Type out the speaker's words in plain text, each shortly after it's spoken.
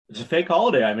It's a fake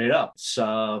holiday I made up. It's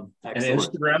an Excellent.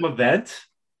 Instagram event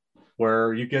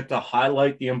where you get to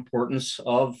highlight the importance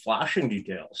of flashing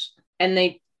details. And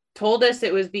they told us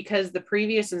it was because the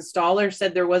previous installer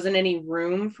said there wasn't any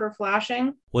room for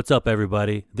flashing. What's up,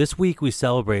 everybody? This week we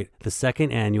celebrate the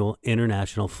second annual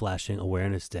International Flashing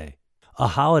Awareness Day, a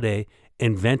holiday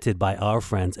invented by our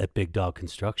friends at Big Dog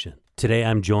Construction. Today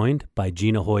I'm joined by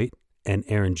Gina Hoyt and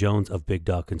Aaron Jones of Big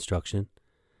Dog Construction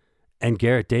and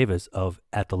Garrett Davis of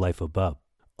At the Life of Bub,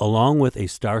 along with a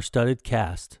star-studded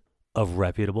cast of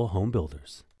reputable home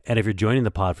builders. And if you're joining the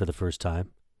pod for the first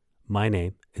time, my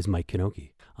name is Mike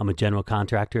Kinoki. I'm a general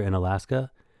contractor in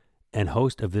Alaska and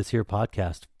host of this here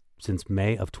podcast since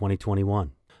May of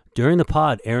 2021. During the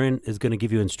pod, Aaron is going to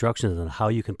give you instructions on how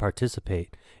you can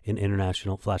participate in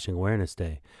International Flashing Awareness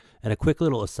Day. And a quick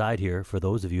little aside here for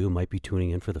those of you who might be tuning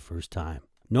in for the first time.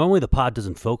 Normally, the pod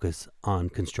doesn't focus on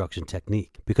construction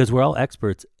technique because we're all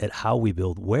experts at how we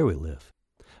build where we live.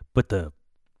 But the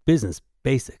business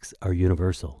basics are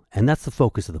universal, and that's the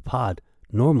focus of the pod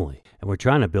normally. And we're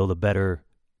trying to build a better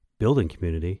building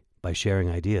community by sharing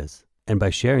ideas. And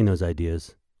by sharing those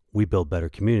ideas, we build better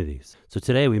communities. So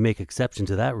today we make exception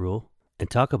to that rule and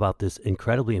talk about this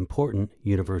incredibly important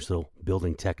universal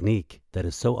building technique that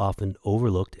is so often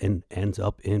overlooked and ends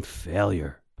up in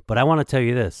failure. But I want to tell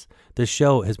you this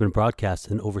show has been broadcast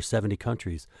in over 70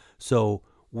 countries, so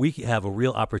we have a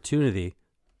real opportunity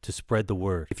to spread the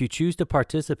word. If you choose to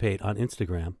participate on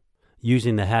Instagram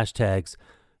using the hashtags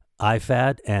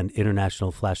IFAD and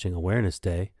International Flashing Awareness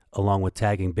Day, along with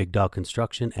tagging Big Dog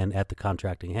Construction and At the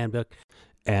Contracting Handbook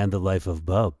and The Life of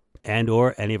Bub, and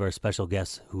or any of our special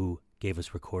guests who gave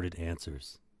us recorded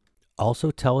answers.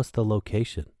 Also tell us the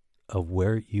location of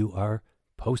where you are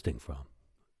posting from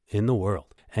in the world.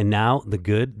 And now the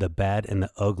good, the bad, and the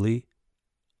ugly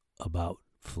about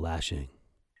flashing.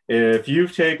 If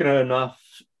you've taken enough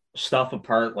stuff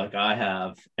apart like I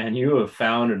have, and you have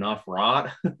found enough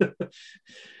rot,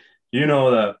 you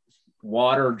know that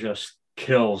water just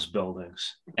kills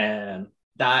buildings. And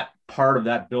that part of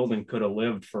that building could have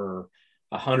lived for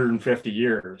 150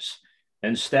 years.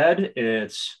 Instead,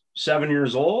 it's 7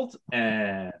 years old,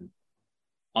 and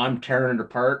I'm tearing it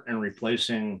apart and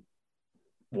replacing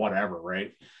whatever,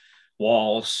 right?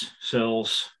 Walls,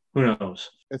 sills, who knows?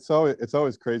 It's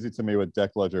always crazy to me with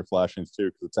deck ledger flashings too,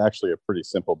 because it's actually a pretty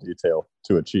simple detail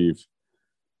to achieve,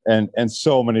 and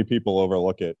so many people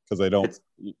overlook it because they don't.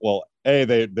 Well,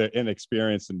 they're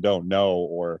inexperienced and don't know,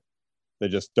 or they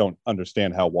just don't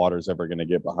understand how water's ever going to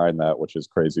get behind that, which is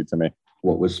crazy to me.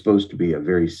 What was supposed to be a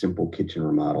very simple kitchen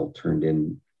remodel turned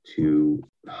into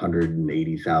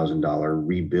 $180,000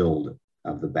 rebuild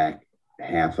of the back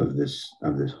half of this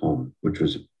home,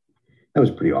 that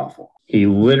was pretty awful. He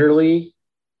literally,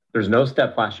 there's no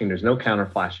step flashing, there's no counter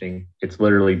flashing. It's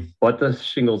literally butt the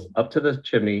shingles up to the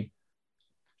chimney,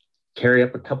 carry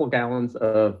up a couple gallons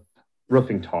of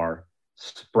roofing tar,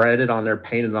 spread it on there,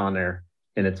 paint it on there,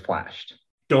 and it's flashed.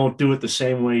 Don't do it the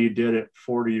same way you did it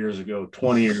 40 years ago,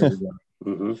 20 years ago.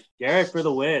 Mm-hmm. Garrett for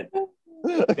the win.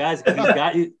 Guys,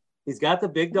 he's got the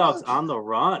big dogs on the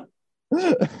run.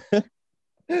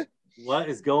 What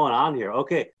is going on here?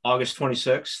 Okay. August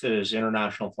 26th is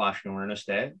International Flashing Awareness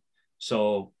Day.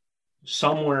 So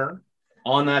somewhere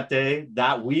on that day,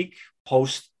 that week,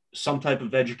 post some type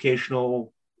of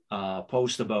educational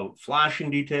post about flashing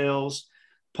details,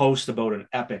 post about an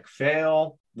epic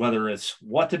fail, whether it's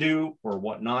what to do or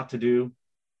what not to do,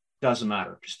 doesn't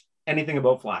matter. Just anything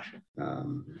about flashing.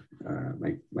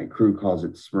 My crew calls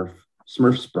it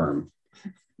Smurf sperm,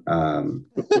 because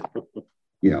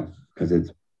it's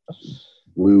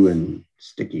blue and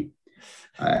sticky.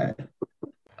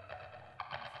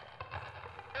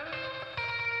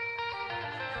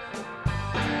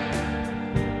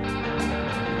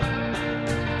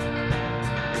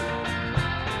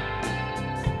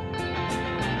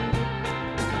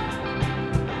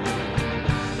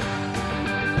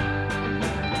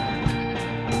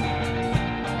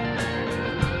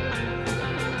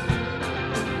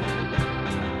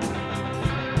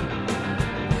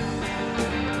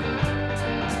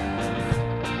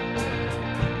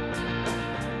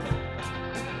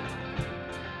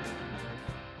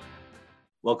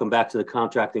 Welcome back to the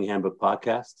Contracting Handbook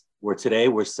Podcast, where today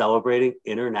we're celebrating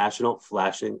International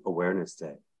Flashing Awareness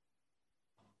Day.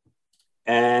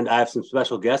 And I have some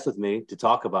special guests with me to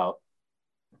talk about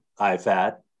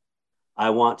IFAD. I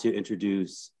want to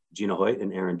introduce Gina Hoyt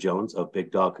and Aaron Jones of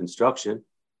Big Dog Construction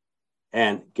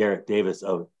and Garrett Davis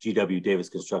of GW Davis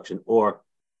Construction, or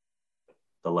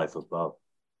The Life of Bub.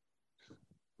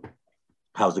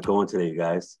 How's it going today, you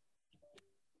guys?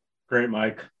 Great,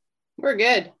 Mike. We're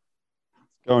good.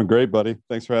 Going great, buddy.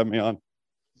 Thanks for having me on.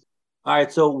 All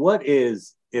right. So what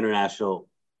is International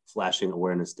Flashing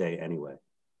Awareness Day anyway?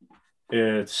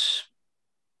 It's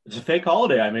a fake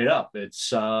holiday I made up.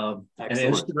 It's an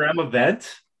Instagram event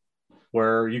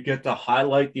where you get to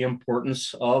highlight the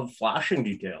importance of flashing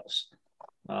details.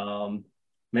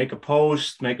 Make a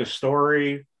post, make a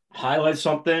story, highlight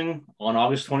something on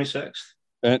August 26th.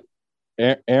 And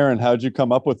Aaron, how'd you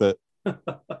come up with it?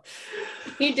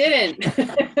 He didn't.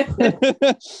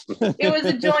 It was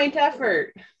a joint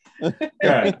effort.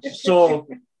 Okay, so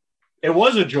it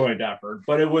was a joint effort,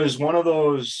 but it was one of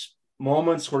those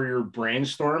moments where you're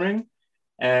brainstorming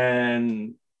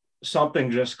and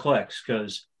something just clicks,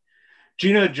 because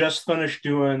Gina just finished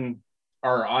doing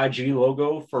our IG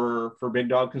logo for Big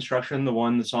Dog Construction, the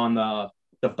one that's on the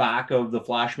back of the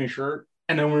Flash Me shirt.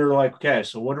 And then we were like, okay,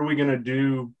 so what are we going to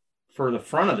do for the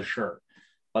front of the shirt?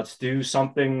 Let's do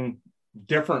something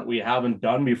different we haven't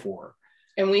done before.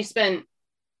 And we spent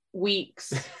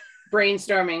weeks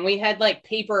brainstorming. We had like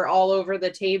paper all over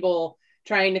the table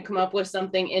trying to come up with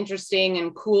something interesting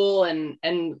and cool and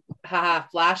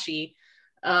flashy.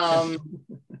 And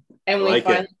we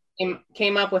finally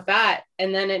came up with that.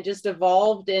 And then it just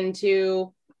evolved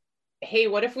into, hey,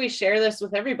 what if we share this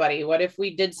with everybody? What if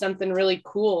we did something really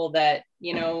cool that,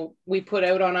 you know, we put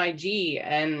out on IG,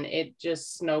 and it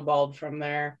just snowballed from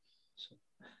there.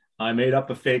 I made up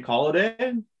a fake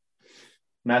holiday,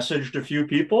 messaged a few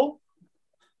people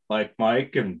like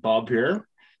Mike and Bob here.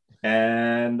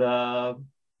 And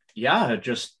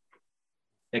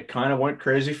it kind of went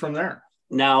crazy from there.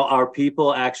 Now, are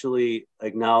people actually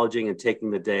acknowledging and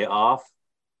taking the day off?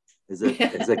 Is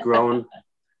it grown?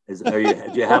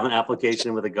 Do you have an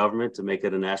application with the government to make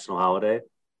it a national holiday?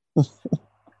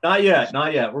 Not yet.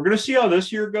 We're going to see how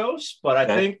this year goes, but I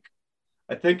think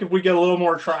if we get a little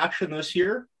more traction this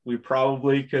year, we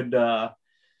probably could,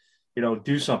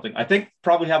 do something. I think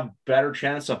probably have better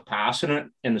chance of passing it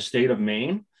in the state of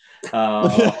Maine. There's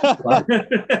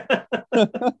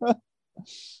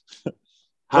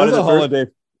a holiday.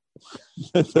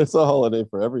 There's a holiday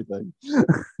for everything.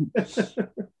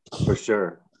 For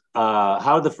sure.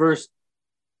 How did the first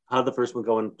one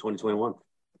go in 2021?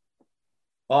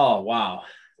 Oh, wow.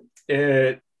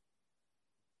 It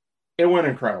went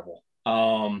incredible.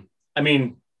 I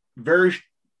mean, very,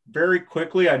 very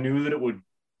quickly, I knew that it would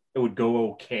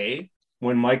go okay.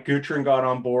 When Mike Guttrin got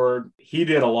on board, he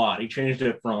did a lot. He changed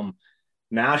it from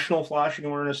National Flashing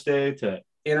Awareness Day to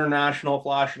International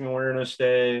Flashing Awareness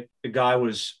Day. The guy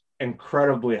was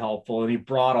incredibly helpful, and he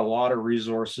brought a lot of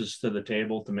resources to the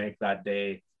table to make that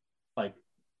day like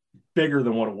bigger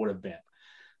than what it would have been.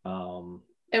 And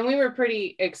we were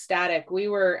pretty ecstatic. We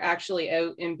were actually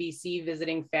out in BC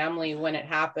visiting family when it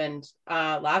happened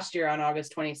last year on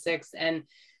August 26th. And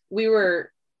we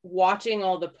were watching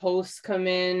all the posts come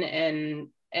in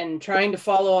and trying to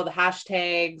follow all the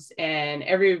hashtags. And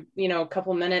every,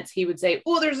 couple minutes he would say,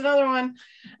 oh, there's another one.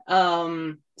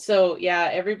 So yeah,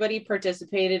 everybody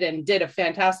participated and did a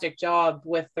fantastic job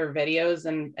with their videos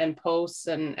and posts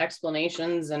and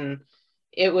explanations. And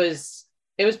it was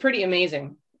pretty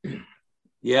amazing.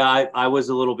 Yeah, I was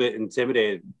a little bit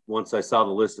intimidated once I saw the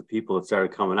list of people that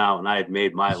started coming out, and I had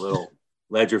made my little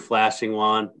ledger flashing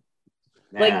one.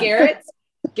 Man. Like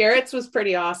Garrett's was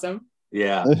pretty awesome.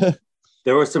 Yeah,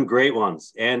 there were some great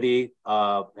ones. Andy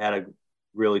had a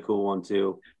really cool one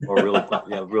too, or really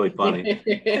really funny.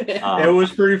 It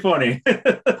was pretty funny.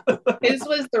 His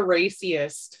was the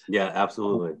raciest. Yeah,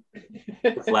 absolutely.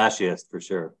 The flashiest for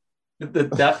sure.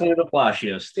 Definitely the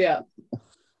flashiest. Yeah.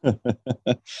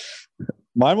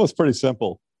 Mine was pretty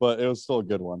simple, but it was still a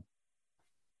good one.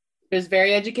 It was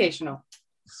very educational.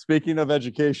 Speaking of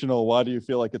educational, why do you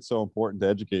feel like it's so important to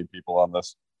educate people on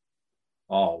this?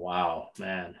 Oh, wow,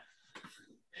 man.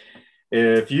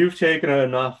 If you've taken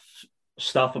enough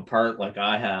stuff apart like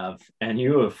I have, and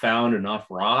you have found enough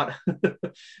rot,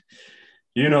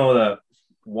 you know that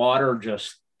water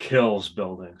just kills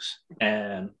buildings.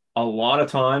 And a lot of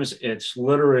times it's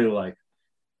literally like,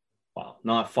 well,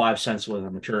 not 5 cents worth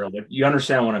of material, but you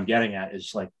understand what I'm getting at.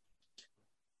 Is like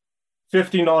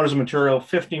 $15 of material,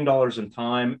 $15 in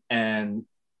time, and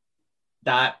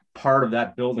that part of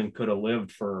that building could have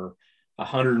lived for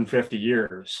 150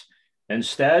 years.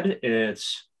 Instead,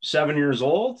 it's 7 years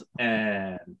old,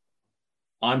 and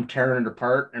I'm tearing it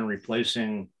apart and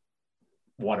replacing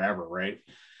whatever, right?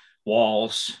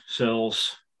 Walls,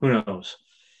 sills, who knows?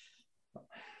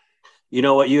 You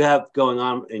know, what you have going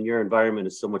on in your environment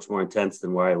is so much more intense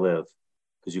than where I live,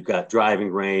 because you've got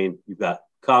driving rain, you got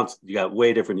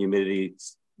way different humidity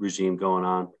regime going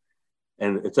on.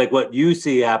 And it's like what you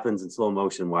see happens in slow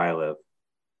motion where I live,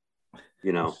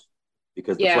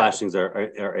 because the flashings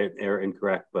are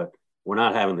incorrect. But we're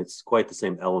not having it's quite the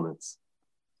same elements.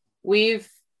 We've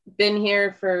been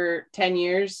here for 10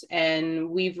 years and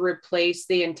we've replaced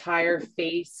the entire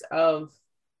face of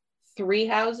 3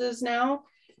 houses now.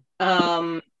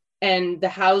 And the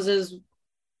houses,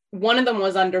 one of them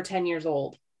was under 10 years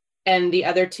old and the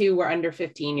other 2 were under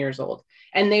 15 years old.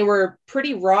 And they were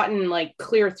pretty rotten, like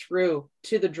clear through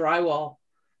to the drywall.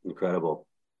 Incredible.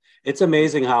 It's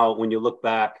amazing how, when you look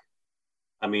back,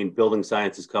 I mean, building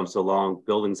science has come so long.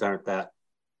 Buildings aren't that,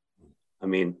 I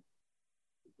mean,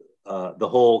 the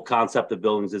whole concept of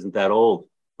buildings isn't that old,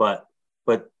 but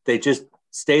they just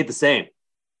stayed the same.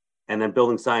 And then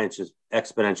building science just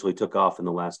exponentially took off in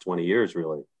the last 20 years,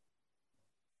 really.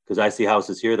 Because I see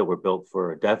houses here that were built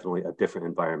for definitely a different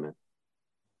environment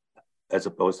as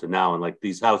opposed to now. And like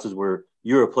these houses where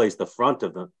you replace the front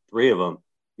of the 3 of them,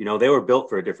 you know, they were built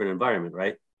for a different environment,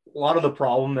 right? A lot of the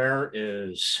problem there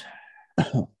is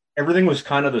everything was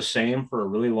kind of the same for a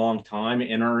really long time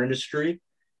in our industry.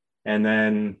 And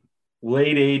then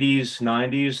late 80s,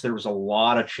 90s, there was a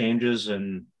lot of changes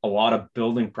and a lot of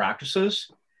building practices.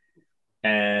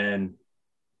 And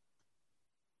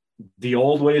the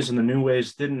old ways and the new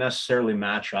ways didn't necessarily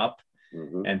match up.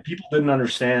 Mm-hmm. And people didn't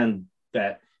understand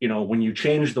that, you know, when you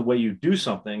change the way you do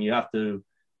something, you have to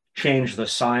change the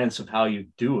science of how you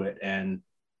do it. And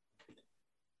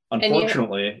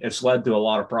unfortunately, it's led to a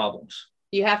lot of problems.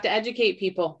 You have to educate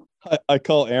people. I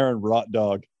call Aaron Rot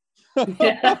Dog. Oh,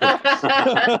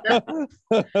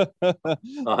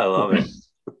 I love it.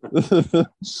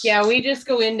 Yeah, we just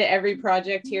go into every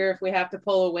project here. If we have to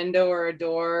pull a window or a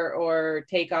door or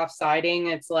take off siding,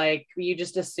 it's like you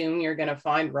just assume you're going to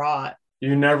find rot.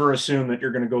 You never assume that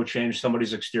you're going to go change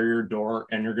somebody's exterior door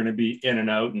and you're going to be in and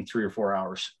out in 3 or 4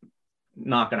 hours.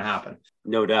 Not going to happen.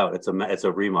 No doubt. It's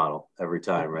a remodel every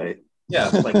time, right? Yeah,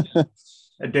 it's like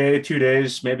a day, 2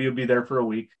 days, maybe you'll be there for a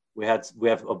week. We have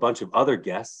a bunch of other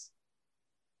guests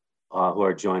who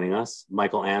are joining us.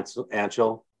 Michael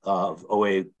Anchel of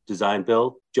OA Design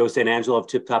Build, Joe St. Angelo of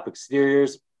Tip Top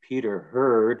Exteriors, Peter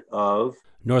Hurd of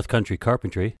North Country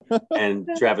Carpentry, and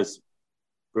Travis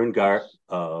Brungart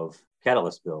of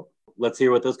Catalyst Build. Let's hear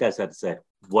what those guys had to say.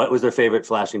 What was their favorite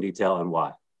flashing detail and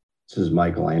why? This is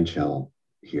Michael Anchel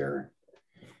here.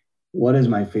 What is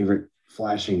my favorite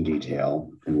flashing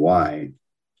detail and why?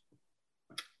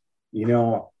 You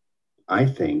know, I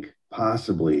think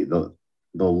possibly the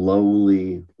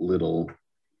lowly little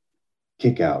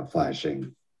kick-out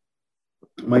flashing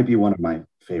might be one of my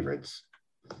favorites.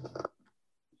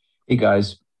 Hey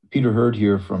guys, Peter Hurd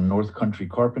here from North Country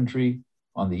Carpentry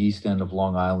on the east end of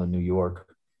Long Island, New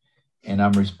York. And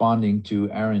I'm responding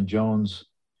to Aaron Jones'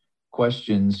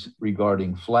 questions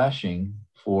regarding flashing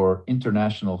for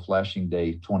International Flashing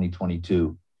Day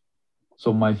 2022.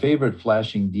 So my favorite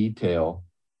flashing detail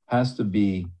has to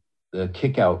be the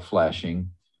kick-out flashing,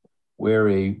 where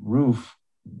a roof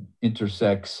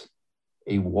intersects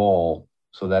a wall.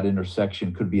 So that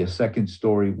intersection could be a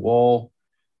 2nd-story wall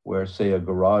where, say, a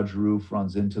garage roof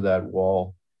runs into that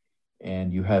wall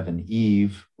and you have an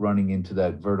eave running into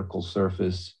that vertical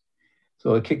surface.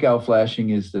 So a kick-out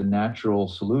flashing is the natural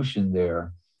solution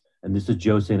there. and this is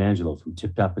Joe St. Angelo from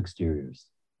Tip Top Exteriors.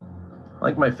 I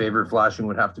think my favorite flashing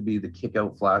would have to be the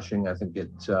kick-out flashing. I think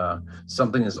it's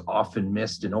something is often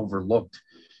missed and overlooked.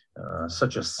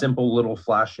 Such a simple little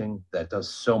flashing that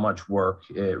does so much work.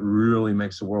 It really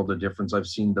makes a world of difference. I've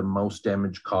seen the most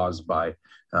damage caused by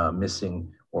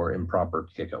missing or improper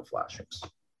kick-out flashings.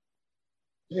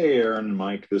 Hey, Aaron and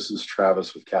Mike. This is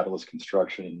Travis with Catalyst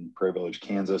Construction in Prairie Village,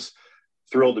 Kansas.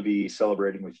 Thrilled to be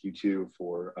celebrating with you two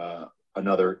for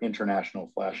another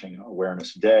International Flashing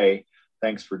Awareness Day.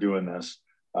 Thanks for doing this.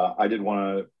 I did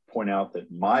want to point out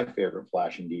that my favorite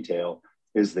flashing detail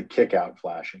is the kick-out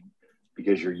flashing,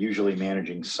 because you're usually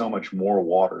managing so much more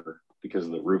water because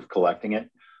of the roof collecting it.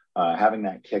 Having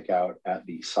that kick out at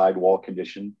the sidewall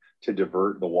condition to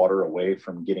divert the water away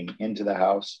from getting into the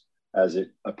house as it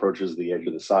approaches the edge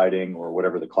of the siding or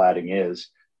whatever the cladding is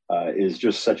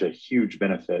just such a huge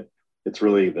benefit. It's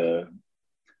really the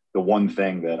one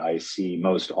thing that I see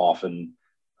most often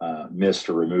missed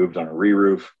or removed on a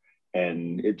re-roof,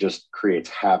 and it just creates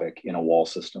havoc in a wall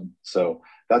system. So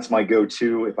that's my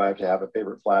go-to. If I have to have a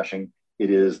favorite flashing, it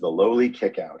is the lowly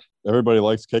kick-out. Everybody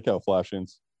likes kick-out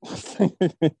flashings.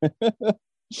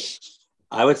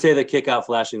 I would say the kick-out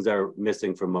flashings are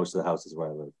missing from most of the houses where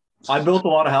I live. I built a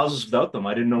lot of houses without them.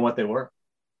 I didn't know what they were.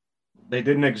 They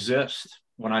didn't exist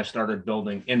when I started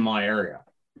building in my area.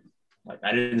 Like,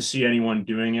 I didn't see anyone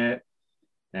doing it.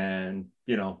 And,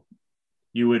 you know,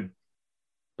 you would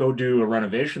go do a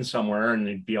renovation somewhere and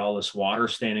there'd be all this water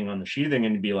staining on the sheathing,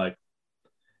 and you'd be like,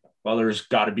 well, there's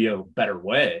got to be a better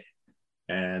way.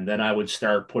 And then I would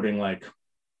start putting like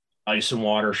ice and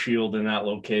water shield in that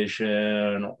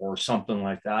location or something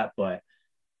like that. But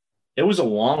it was a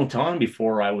long time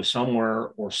before I was somewhere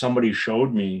or somebody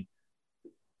showed me,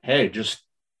 hey, just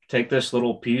take this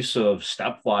little piece of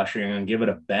step flashing and give it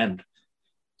a bend.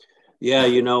 Yeah,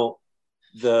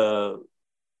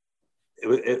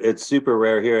 it's super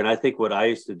rare here. And I think what I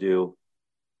used to do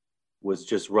was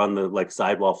just run the like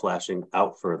sidewall flashing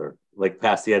out further, like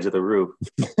past the edge of the roof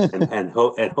and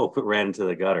hope it ran into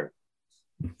the gutter.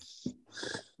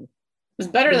 It's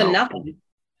better than nothing.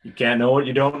 You can't know what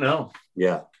you don't know.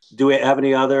 Yeah. Do we have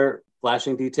any other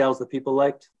flashing details that people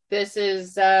liked? This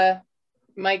is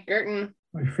Mike Girton.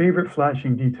 My favorite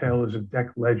flashing detail is a deck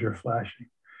ledger flashing.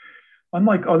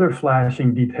 Unlike other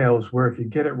flashing details where if you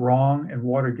get it wrong and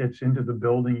water gets into the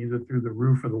building, either through the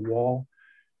roof or the wall,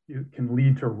 it can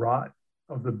lead to rot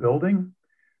of the building.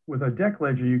 With a deck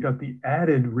ledger, you got the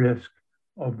added risk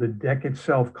of the deck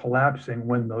itself collapsing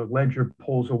when the ledger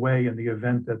pulls away in the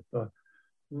event that the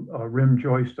rim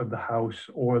joist of the house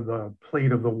or the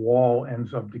plate of the wall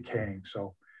ends up decaying.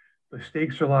 So the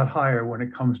stakes are a lot higher when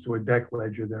it comes to a deck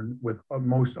ledger than with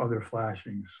most other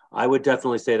flashings. I would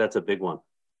definitely say that's a big one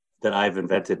that I've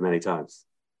invented many times.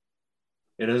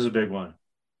 It is a big one.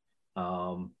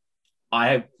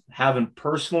 I haven't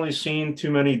personally seen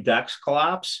too many decks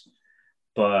collapse,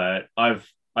 but I've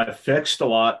fixed a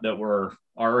lot that were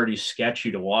already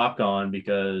sketchy to walk on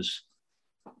because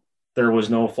there was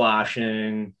no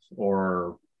flashing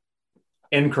or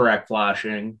incorrect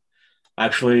flashing.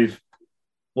 Actually,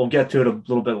 we'll get to it a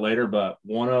little bit later, but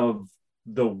one of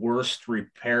the worst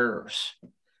repairs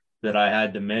that I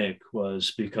had to make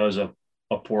was because of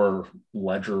a poor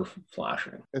ledger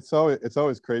flashing. It's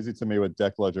always crazy to me with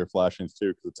deck ledger flashings too,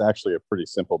 because it's actually a pretty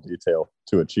simple detail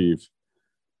to achieve.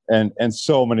 And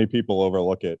so many people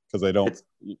overlook it because they don't,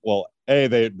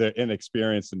 they're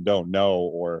inexperienced and don't know,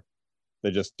 or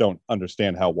they just don't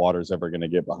understand how water's ever going to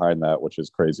get behind that, which is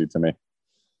crazy to me.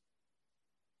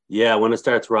 Yeah, when it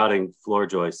starts rotting floor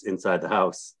joists inside the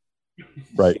house.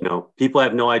 Right. People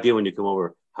have no idea when you come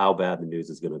over how bad the news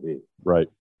is going to be. Right.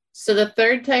 So the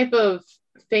third type of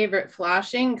favorite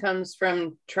flashing comes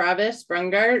from Travis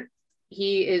Brungart.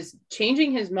 He is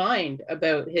changing his mind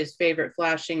about his favorite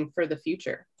flashing for the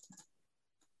future.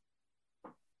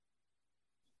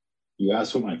 You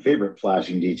asked what my favorite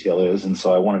flashing detail is, and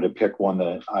so I wanted to pick one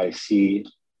that I see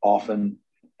often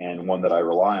and one that I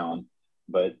rely on.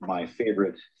 But my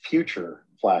favorite future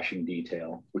flashing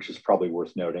detail, which is probably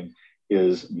worth noting,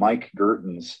 is Mike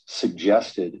Girton's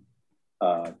suggested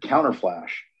counter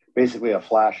flash, basically a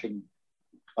flashing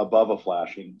above a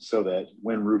flashing, so that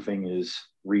when roofing is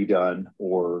redone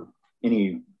or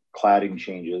any cladding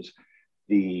changes,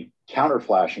 the counter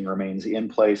flashing remains in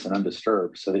place and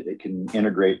undisturbed so that it can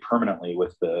integrate permanently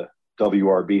with the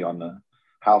WRB on the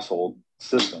household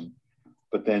system.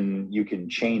 But then you can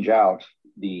change out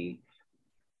the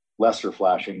lesser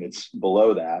flashing that's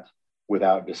below that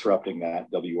without disrupting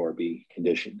that WRB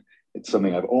condition. It's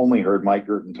something I've only heard Mike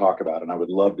Girton talk about, and I would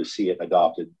love to see it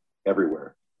adopted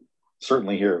everywhere.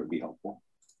 Certainly here it would be helpful.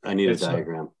 I need a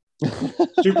diagram.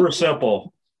 Super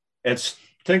simple.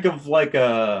 Think of like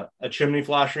a chimney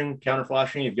flashing, counter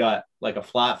flashing. You've got like a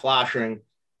flat flashing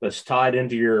that's tied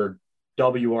into your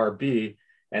WRB,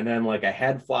 and then like a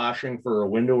head flashing for a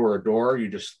window or a door, you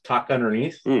just tuck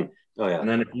underneath. Oh, yeah. And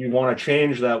then if you want to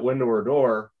change that window or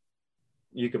door,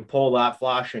 you can pull that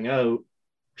flashing out,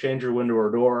 change your window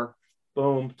or door,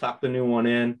 boom, tuck the new one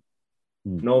in.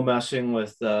 No messing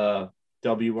with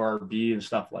WRB and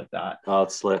stuff like that. Oh,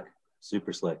 it's slick.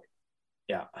 Super slick.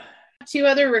 Yeah. 2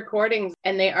 other recordings,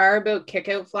 and they are about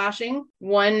kick-out flashing.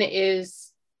 One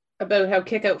is about how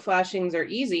kick-out flashings are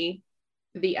easy.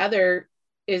 The other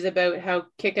is about how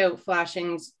kick-out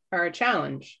flashings are a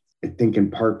challenge. I think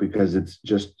in part because it's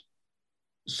just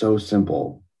so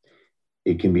simple.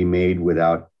 It can be made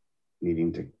without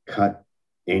needing to cut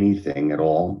anything at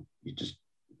all. You just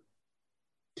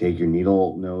take your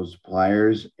needle nose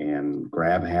pliers and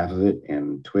grab half of it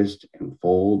and twist and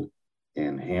fold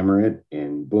and hammer it,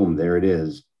 and boom, there it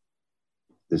is.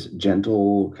 This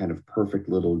gentle, kind of perfect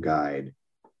little guide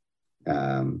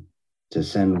to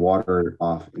send water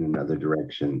off in another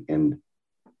direction. And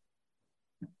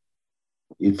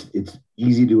it's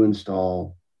easy to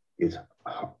install. It's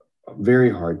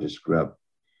very hard to screw up,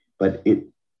 but it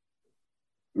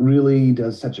really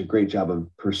does such a great job of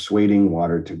persuading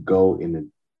water to go in a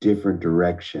different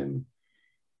direction,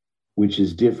 which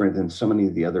is different than so many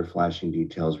of the other flashing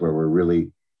details where we're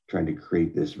really trying to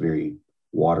create this very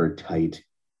watertight,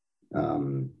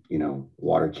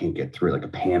 water can't get through, like a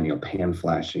pan, pan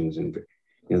flashings. And,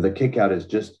 the kick out is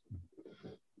just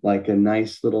like a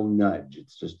nice little nudge.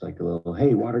 It's just like a little,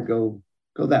 hey, water, go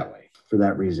that way. For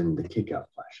that reason, the kick out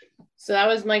flashing. So that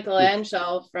was Michael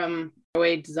Anschel from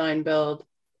Wade Design Build.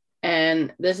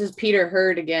 And this is Peter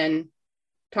Hurd again,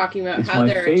 talking about how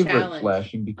they're a challenge. It's my favorite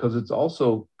flashing because it's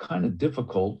also kind of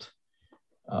difficult.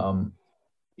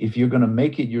 If you're going to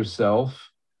make it yourself,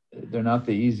 they're not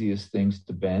the easiest things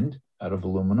to bend out of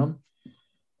aluminum.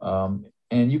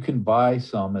 And you can buy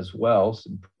some as well,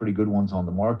 some pretty good ones on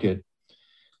the market.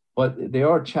 But they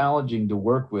are challenging to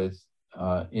work with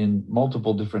in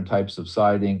multiple different types of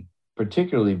siding,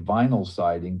 particularly vinyl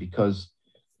siding, because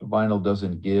the vinyl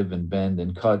doesn't give and bend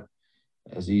and cut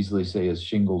as easily, say, as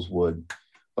shingles would.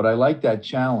 But I like that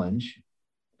challenge.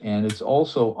 And it's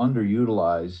also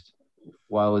underutilized.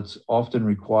 While it's often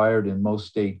required in most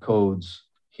state codes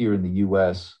here in the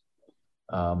US,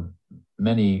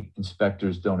 many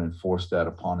inspectors don't enforce that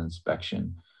upon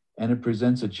inspection. And it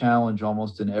presents a challenge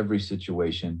almost in every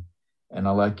situation. And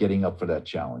I like getting up for that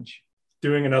challenge.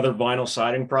 Doing another vinyl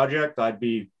siding project, I'd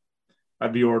be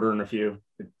ordering a few.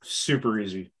 It's super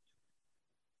easy.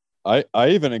 I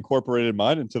even incorporated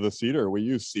mine into the cedar. We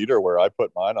use cedar where I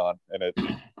put mine on, and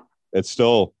it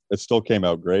still came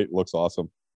out great. Looks awesome.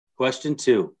 Question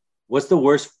 2. What's the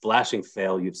worst flashing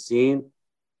fail you've seen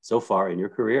so far in your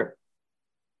career?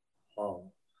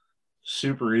 Oh,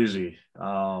 super easy.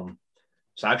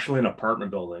 It's actually an apartment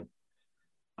building.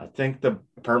 I think the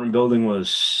apartment building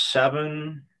was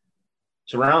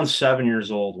around 7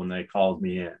 years old when they called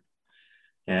me in.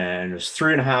 And it was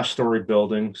 3.5-story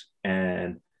buildings,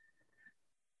 and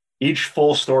each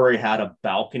full story had a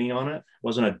balcony on it. It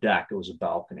wasn't a deck, it was a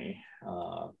balcony.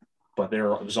 But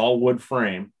it was all wood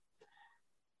frame.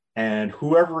 And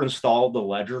whoever installed the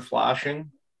ledger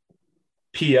flashing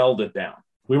PL'd it down.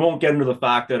 We won't get into the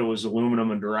fact that it was aluminum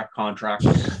and direct contract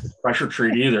pressure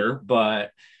treat either,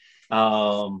 but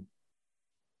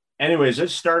anyways, it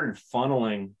started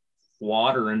funneling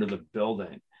water into the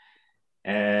building.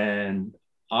 And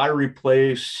I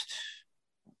replaced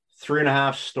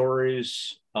 3.5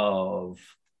 stories of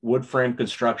wood frame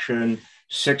construction,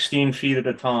 16 feet at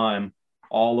a time,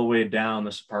 all the way down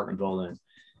this apartment building.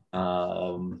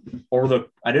 I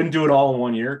didn't do it all in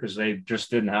 1 year because they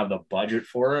just didn't have the budget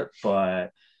for it,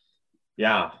 but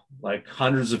yeah, like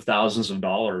hundreds of thousands of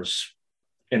dollars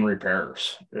in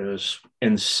repairs. It was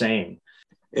insane.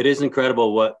 It is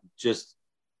incredible what just,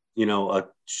 a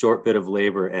short bit of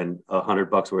labor and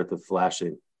 $100 worth of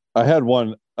flashing. I had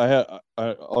one.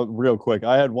 Real quick.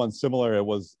 I had one similar. It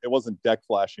wasn't deck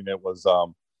flashing. It was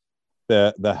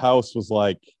the house was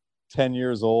like 10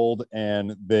 years old,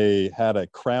 and they had a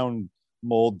crown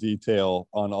mold detail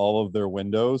on all of their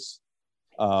windows.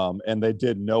 And they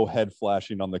did no head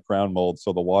flashing on the crown mold.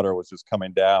 So the water was just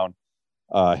coming down,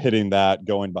 hitting that,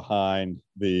 going behind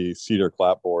the cedar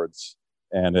clapboards.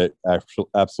 And it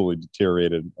absolutely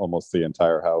deteriorated almost the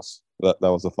entire house. That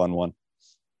was a fun one.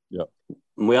 Yeah.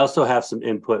 We also have some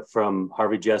input from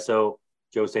Harvey Gesso,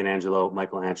 Joe St. Angelo,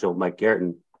 Michael Anschel, Mike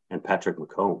Garrett, and Patrick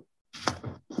McComb.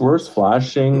 Worst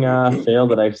flashing fail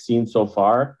that I've seen so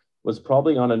far was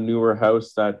probably on a newer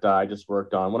house that I just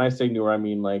worked on. When I say newer, I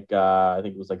mean like I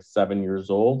think it was like 7 years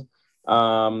old.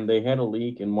 They had a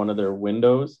leak in one of their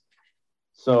windows.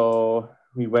 So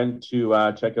we went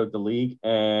to check out the leak,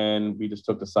 and we just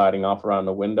took the siding off around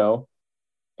the window.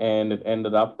 And it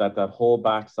ended up that whole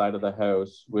back side of the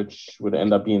house, which would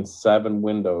end up being 7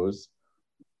 windows,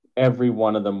 every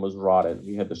one of them was rotted.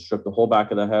 We had to strip the whole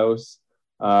back of the house,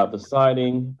 the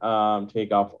siding,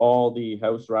 take off all the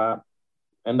house wrap,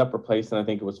 end up replacing, I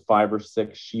think it was 5 or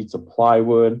 6 sheets of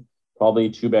plywood, probably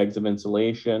 2 bags of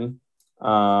insulation,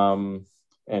 and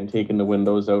taking the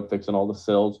windows out, fixing all the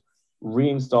sills,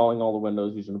 reinstalling all the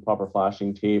windows using the proper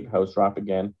flashing tape, house wrap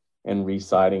again, and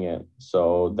re-siding it.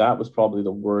 So that was probably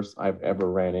the worst I've ever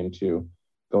ran into,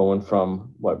 going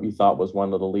from what we thought was one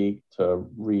little leak to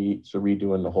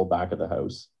redoing the whole back of the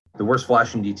house. The worst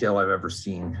flashing detail I've ever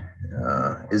seen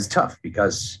is tough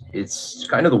because it's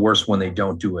kind of the worst when they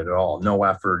don't do it at all. No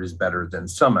effort is better than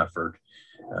some effort.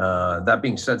 That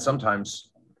being said, sometimes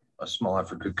a small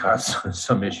effort could cause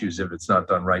some issues if it's not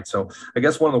done right. So I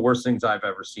guess one of the worst things I've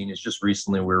ever seen is just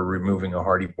recently we were removing a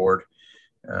hardy board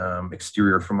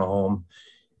exterior from a home.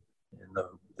 And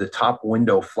the top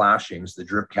window flashings, the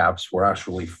drip caps, were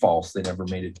actually false. They never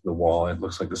made it to the wall. It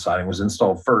looks like the siding was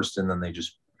installed first, and then they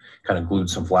just kind of glued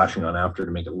some flashing on after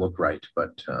to make it look right.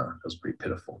 But it was pretty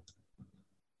pitiful.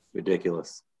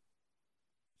 Ridiculous.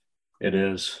 It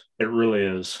is. It really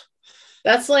is.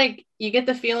 That's like, you get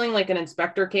the feeling like an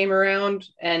inspector came around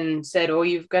and said, oh,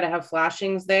 you've got to have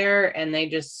flashings there. And they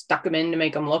just stuck them in to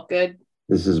make them look good.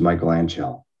 This is Michael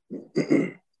Anschel.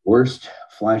 Worst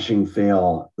flashing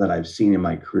fail that I've seen in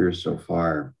my career so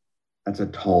far. That's a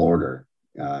tall order.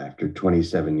 After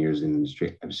 27 years in the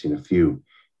industry, I've seen a few.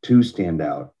 Two stand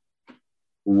out.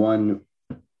 One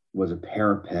was a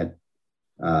parapet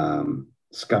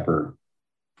scupper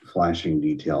flashing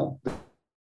detail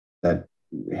that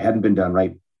hadn't been done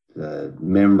right. The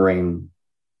membrane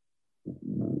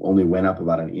only went up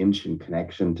about an inch in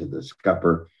connection to the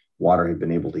scupper. Water had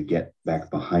been able to get back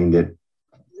behind it.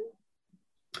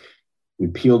 We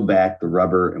peeled back the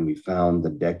rubber and we found the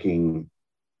decking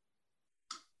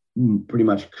pretty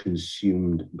much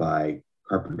consumed by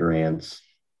carpenter ants.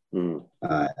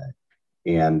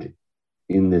 And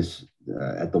in this,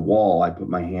 at the wall, I put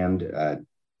my hand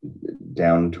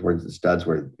down towards the studs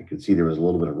where I could see there was a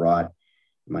little bit of rot.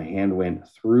 My hand went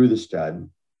through the stud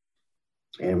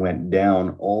and went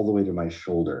down all the way to my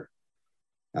shoulder.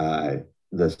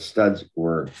 The studs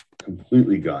were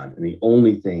completely gone. And the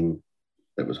only thing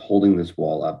that was holding this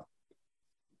wall up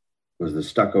was the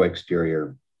stucco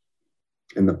exterior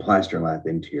and the plaster lath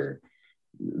interior.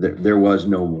 There was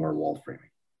no more wall framing.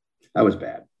 That was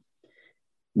bad.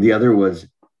 The other was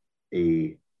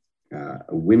a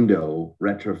window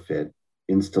retrofit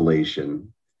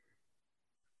installation.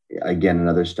 Again,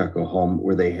 another stucco home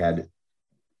where they had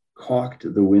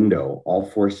caulked the window, all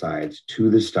four sides, to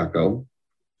the stucco,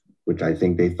 which I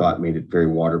think they thought made it very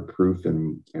waterproof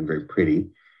and very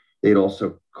pretty. They'd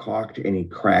also caulked any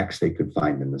cracks they could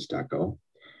find in the stucco.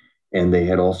 And they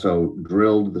had also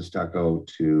drilled the stucco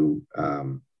to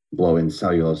blow in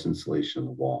cellulose insulation on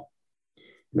the wall.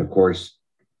 And of course,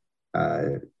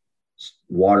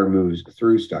 water moves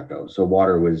through stucco. So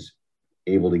water was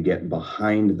able to get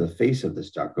behind the face of the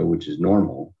stucco, which is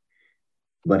normal,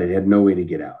 but it had no way to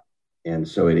get out. And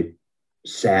so it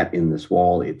sat in this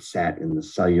wall, it sat in the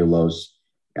cellulose,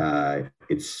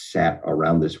 it sat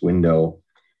around this window.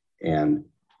 And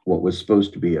what was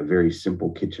supposed to be a very simple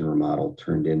kitchen remodel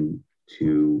turned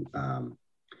into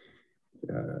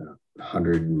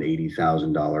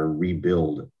 $180,000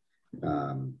 rebuild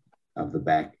of the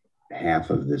back half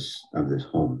of this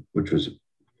home,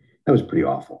 that was pretty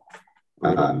awful.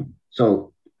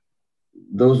 So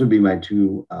those would be my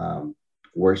two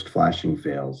worst flashing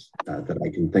fails that I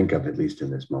can think of, at least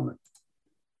in this moment.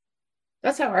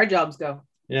 That's how our jobs go.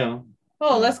 Yeah.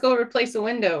 Oh, let's go replace a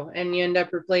window, and you end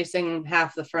up replacing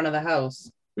half the front of the house.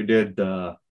 We did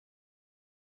a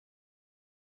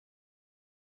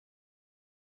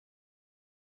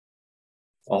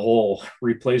whole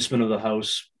replacement of the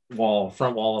house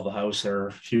front wall of the house there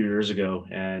a few years ago,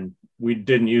 and we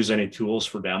didn't use any tools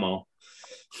for demo.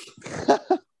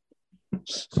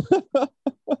 Just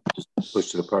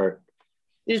pushed it apart.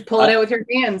 You just pull it out with your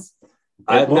hands.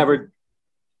 I've never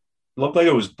looked like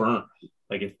it was burnt.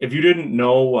 Like if you didn't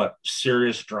know what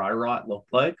serious dry rot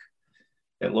looked like,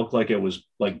 it looked like it was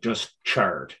like just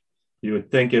charred. You would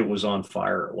think it was on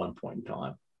fire at one point in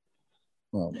time.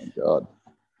 Oh my God.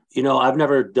 You know, I've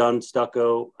never done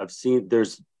stucco.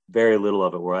 There's very little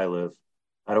of it where I live.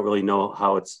 I don't really know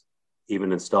how it's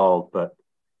even installed, but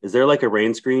is there like a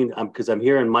rain screen? Because I'm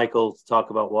hearing Michael talk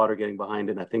about water getting behind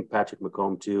it, and I think Patrick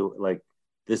McComb too. Like,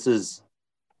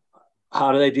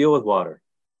 how do they deal with water?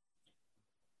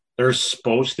 There's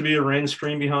supposed to be a rain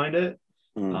screen behind it.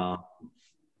 I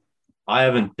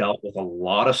haven't dealt with a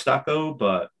lot of stucco,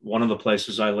 but one of the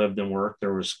places I lived and worked,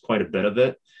 there was quite a bit of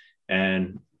it,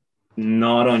 and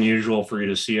not unusual for you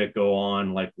to see it go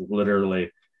on like literally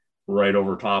right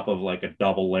over top of like a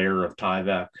double layer of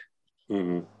Tyvek.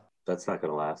 Mm-hmm. That's not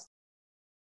going to last.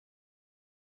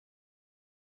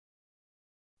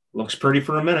 Looks pretty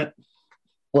for a minute.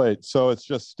 Wait, so it's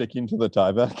just sticking to the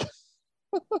Tyvek?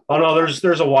 Oh no,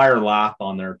 there's a wire lap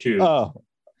on there too. Yeah.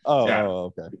 Okay.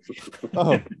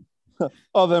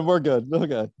 Oh, then we're good.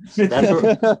 Okay.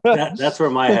 That's where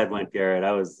my head went, Garrett.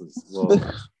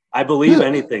 I believe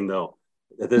anything though.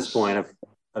 At this point,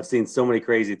 I've seen so many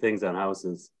crazy things on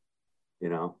houses. You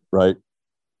know. Right.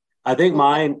 I think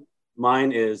mine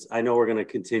is. I know we're going to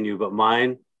continue, but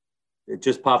mine, it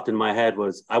just popped in my head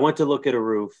was I went to look at a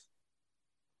roof,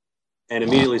 and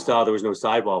immediately saw there was no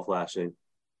sidewall flashing,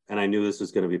 and I knew this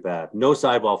was going to be bad. No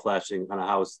sidewall flashing on a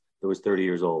house that was 30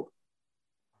 years old,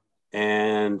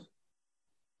 and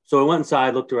so I went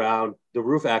inside, looked around. The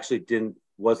roof actually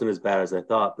wasn't as bad as I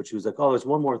thought, but she was like, "Oh, there's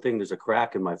one more thing. There's a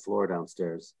crack in my floor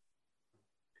downstairs.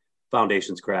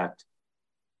 Foundation's cracked."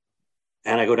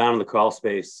 And I go down in the crawl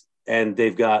space, and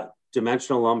they've got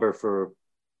dimensional lumber for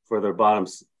their bottom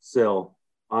sill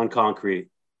on concrete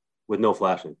with no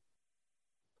flashing.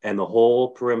 And the whole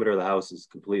perimeter of the house is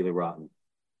completely rotten.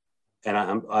 And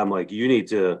I'm like, you need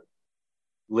to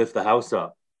lift the house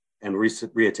up and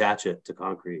reattach it to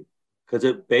concrete, because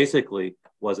it basically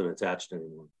wasn't attached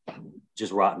anymore.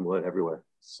 Just rotten wood everywhere.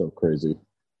 So crazy.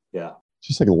 Yeah.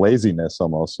 Just like laziness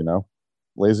almost, you know,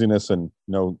 laziness and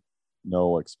no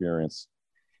experience.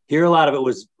 Here, a lot of it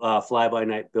was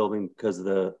fly-by-night building because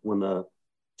of when the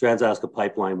Trans-Alaska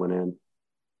Pipeline went in.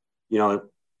 You know,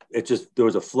 there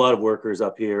was a flood of workers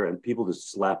up here, and people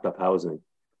just slapped up housing,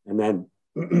 and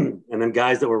then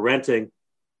guys that were renting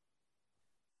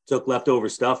took leftover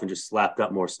stuff and just slapped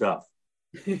up more stuff.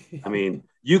 I mean,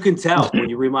 you can tell when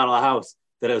you remodel a house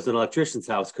that it was an electrician's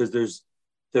house because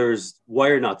there's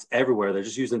wire nuts everywhere. They're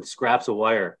just using scraps of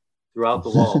wire throughout the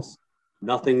walls.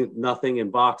 Nothing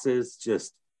in boxes,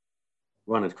 just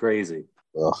running crazy.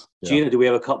 Ugh, yeah. Gina, do we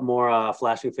have a couple more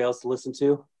flashing fails to listen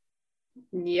to?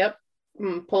 Yep.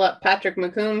 Pull up Patrick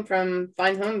McComb from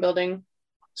Fine Home Building.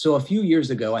 So a few years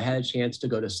ago, I had a chance to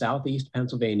go to Southeast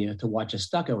Pennsylvania to watch a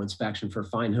stucco inspection for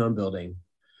Fine Home Building.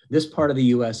 This part of the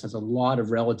US has a lot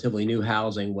of relatively new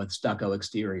housing with stucco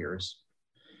exteriors.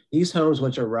 These homes,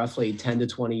 which are roughly 10 to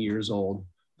 20 years old,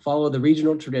 follow the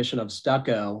regional tradition of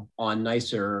stucco on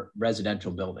nicer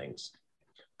residential buildings.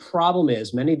 Problem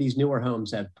is, many of these newer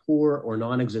homes have poor or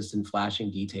non-existent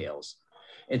flashing details.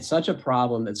 It's such a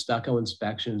problem that stucco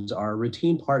inspections are a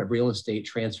routine part of real estate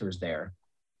transfers there.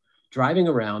 Driving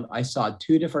around, I saw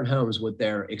 2 different homes with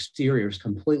their exteriors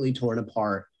completely torn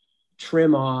apart,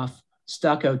 trim off,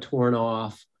 stucco torn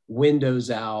off, windows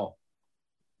out.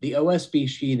 The OSB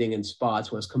sheathing in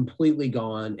spots was completely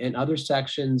gone. In other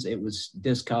sections, it was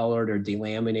discolored or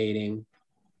delaminating.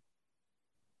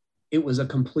 It was a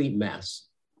complete mess.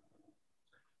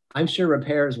 I'm sure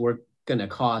repairs were going to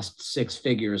cost 6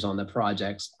 figures on the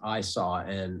projects I saw,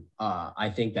 and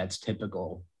I think that's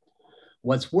typical.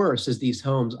 What's worse is these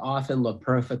homes often look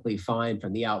perfectly fine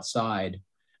from the outside,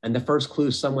 and the first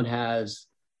clue someone has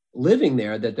living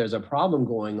there that there's a problem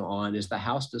going on is the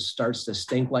house just starts to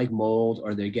stink like mold,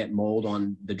 or they get mold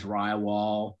on the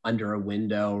drywall, under a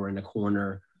window, or in a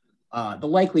corner. The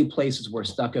likely places where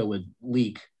stucco would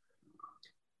leak.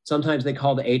 Sometimes they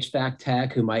call the HVAC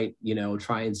tech who might,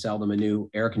 try and sell them a new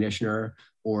air conditioner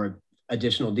or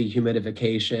additional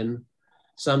dehumidification.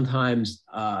 Sometimes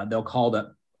they'll call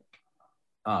the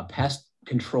pest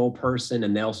control person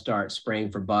and they'll start spraying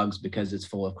for bugs because it's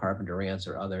full of carpenter ants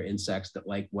or other insects that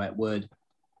like wet wood.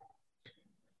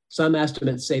 Some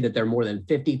estimates say that there are more than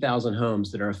 50,000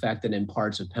 homes that are affected in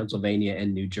parts of Pennsylvania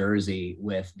and New Jersey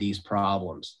with these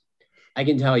problems. I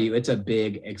can tell you it's a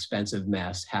big, expensive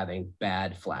mess having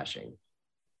bad flashing.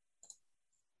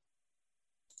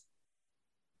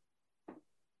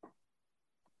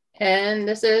 And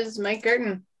this is Mike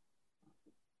Gerton.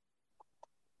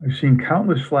 I've seen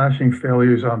countless flashing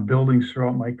failures on buildings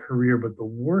throughout my career, but the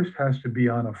worst has to be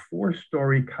on a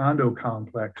 4-story condo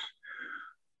complex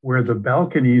where the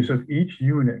balconies of each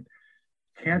unit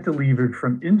cantilevered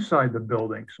from inside the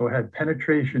building, so it had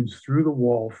penetrations through the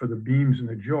wall for the beams and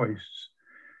the joists.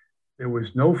 There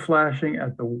was no flashing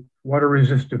at the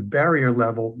water-resistive barrier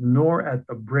level, nor at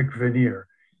the brick veneer.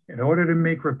 In order to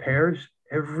make repairs,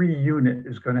 every unit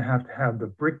is going to have the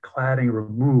brick cladding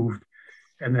removed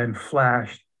and then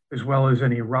flashed, as well as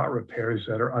any rot repairs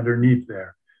that are underneath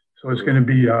there. So it's going to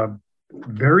be a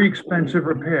very expensive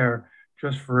repair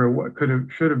just for what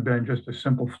should have been just a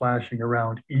simple flashing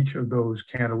around each of those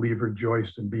cantilever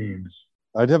joists and beams.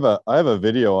 I have a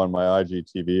video on my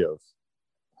IGTV of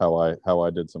how I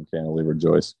did some cantilever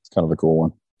joists. It's kind of a cool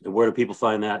one. And where do people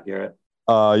find that, Garrett?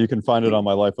 You can find it on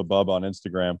my Life Above on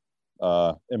Instagram,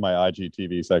 in my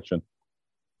IGTV section.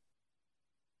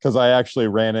 Because I actually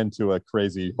ran into a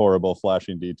crazy, horrible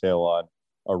flashing detail on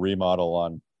a remodel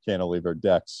on cantilever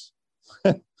decks.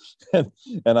 and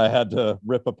I had to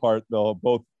rip apart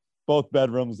both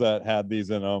bedrooms that had these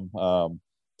in them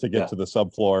to get to the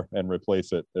subfloor and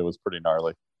replace it. It was pretty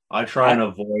gnarly. I try and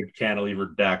avoid cantilever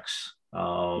decks.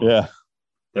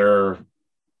 They're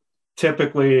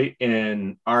typically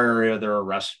in our area, they're a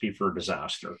recipe for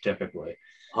disaster, typically.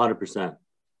 100%.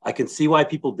 I can see why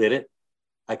people did it.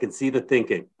 I can see the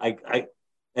thinking. When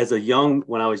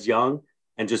I was young,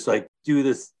 and just like do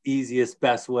this easiest,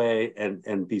 best way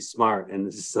and be smart. And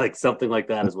this is like something like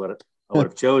that is what I would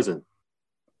have chosen,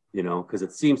 because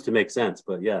it seems to make sense.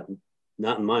 But yeah,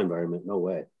 not in my environment. No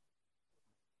way.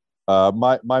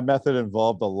 My method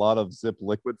involved a lot of zip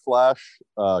liquid flash,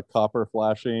 copper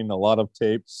flashing, a lot of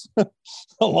tapes,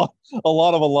 a lot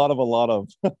of.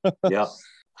 Yeah.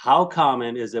 How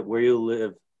common is it where you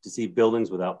live to see buildings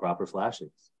without proper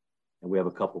flashings? And we have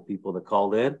a couple people that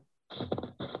called in.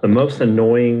 The most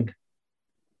annoying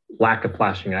lack of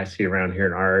flashing I see around here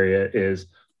in our area is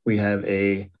we have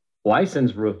a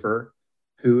licensed roofer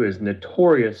who is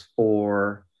notorious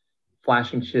for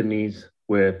flashing chimneys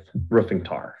with roofing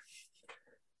tar.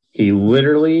 He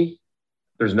literally,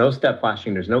 there's no step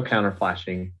flashing, there's no counter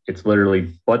flashing. It's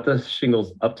literally butt the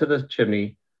shingles up to the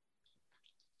chimney,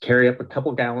 carry up a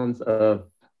couple gallons of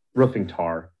roofing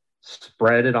tar,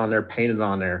 spread it on there, paint it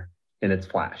on there, and it's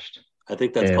flashed. I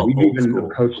think that's and called we old even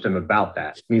school. approached him about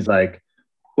that. And he's like,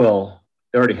 well,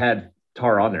 they already had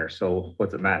tar on there, so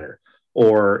what's it matter?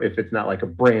 Or if it's not like a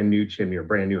brand new chimney or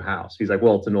brand new house, he's like,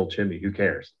 well, it's an old chimney, who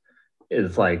cares?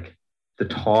 It's like the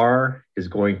tar is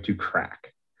going to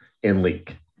crack and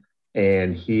leak.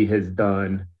 And he has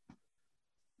done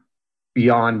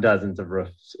beyond dozens of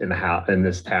roofs in the house in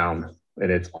this town,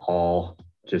 and it's all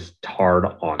just tarred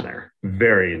on there.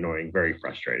 Very annoying, very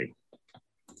frustrating.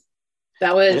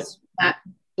 That was Matt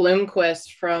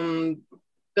Bloomquist from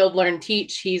Build, Learn,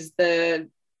 Teach. He's the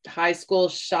high school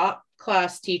shop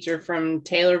class teacher from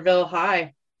Taylorville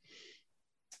High.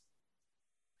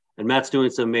 And Matt's doing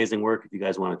some amazing work if you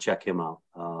guys want to check him out.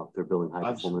 They're building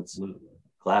high performance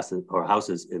classes or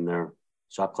houses in their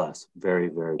shop class. Very,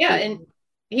 very yeah, cool. and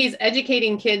he's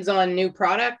educating kids on new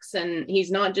products, and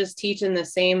he's not just teaching the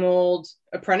same old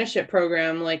apprenticeship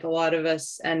program like a lot of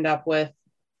us end up with.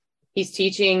 He's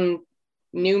teaching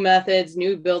new methods,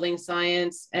 new building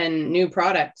science, and new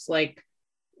products. Like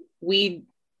we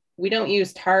don't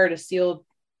use tar to seal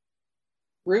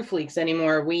roof leaks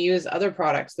anymore. We use other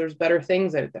products. There's better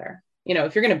things out there. You know,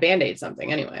 if you're going to Band-Aid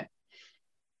something anyway.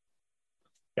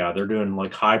 Yeah, they're doing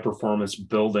like high performance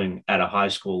building at a high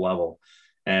school level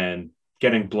and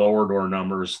getting blower door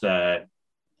numbers that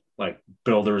like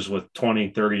builders with 20,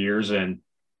 30 years in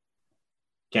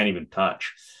can't even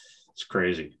touch. It's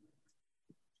crazy.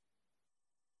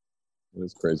 It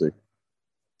is crazy.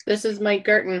 This is Mike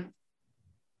Garten.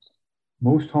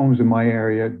 Most homes in my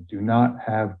area do not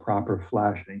have proper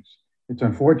flashings. It's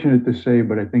unfortunate to say,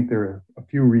 but I think there are a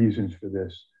few reasons for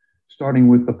this, starting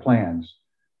with the plans.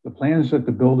 The plans that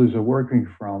the builders are working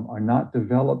from are not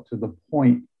developed to the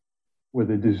point where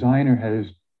the designer has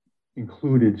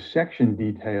included section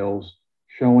details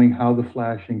showing how the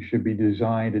flashing should be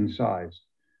designed and sized.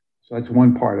 So that's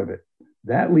one part of it.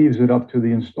 That leaves it up to the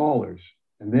installers.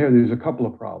 And there's a couple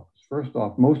of problems. First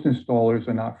off, most installers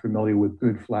are not familiar with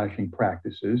good flashing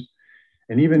practices.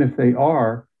 And even if they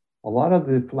are, a lot of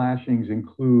the flashings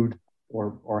include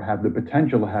or have the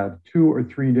potential to have 2 or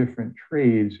 3 different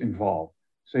trades involved.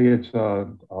 Say it's a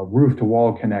roof to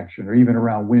wall connection, or even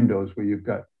around windows where you've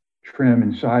got trim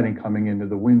and siding coming into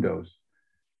the windows.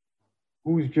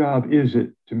 Whose job is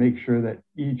it to make sure that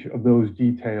each of those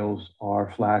details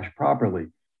are flashed properly?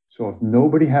 So if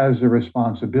nobody has the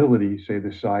responsibility, say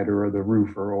the sider or the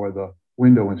roofer or the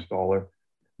window installer,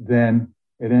 then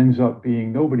it ends up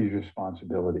being nobody's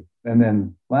responsibility. And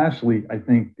then lastly, I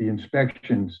think the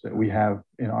inspections that we have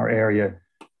in our area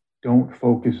don't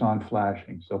focus on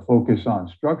flashing. So focus on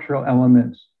structural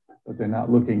elements, but they're not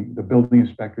looking, the building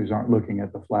inspectors aren't looking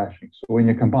at the flashing. So when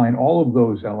you combine all of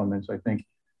those elements, I think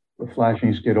the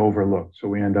flashings get overlooked. So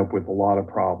we end up with a lot of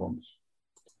problems.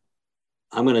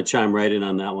 I'm going to chime right in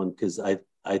on that one because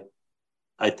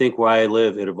I think where I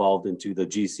live, it evolved into the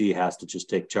GC has to just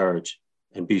take charge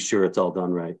and be sure it's all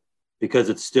done right, because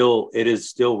it is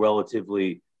still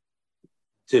relatively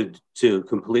to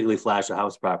completely flash a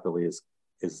house properly is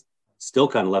still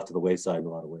kind of left to the wayside in a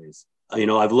lot of ways. You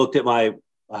know, I've looked at my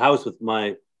house with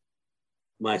my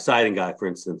siding guy, for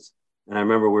instance, and I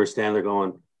remember we were standing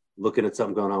there looking at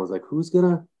something going on. I was like, who's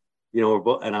gonna, you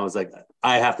know, and I was like,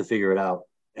 I have to figure it out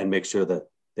and make sure that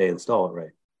they install it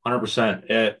right. 100%.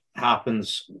 It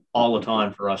happens all the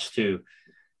time for us too.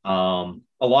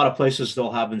 A lot of places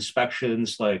they'll have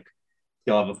inspections, like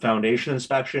you'll have a foundation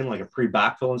inspection, like a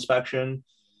pre-backfill inspection.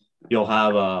 You'll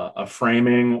have a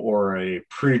framing or a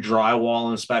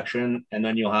pre-drywall inspection, and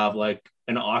then you'll have like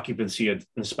an occupancy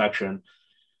inspection.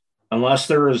 Unless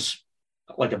there is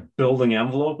like a building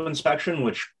envelope inspection,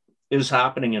 which is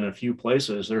happening in a few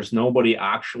places, there's nobody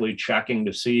actually checking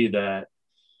to see that,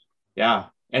 yeah,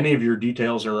 any of your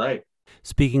details are right.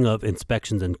 Speaking of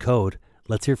inspections and code,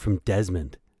 let's hear from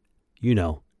Desmond, you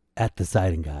know, at the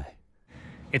siding guy.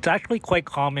 It's actually quite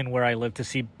common where I live to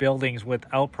see buildings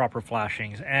without proper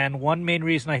flashings. And one main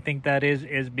reason I think that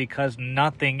is because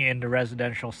nothing in the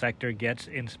residential sector gets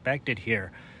inspected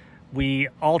here. We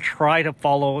all try to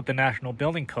follow the National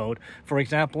Building Code. For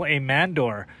example, a man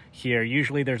door here,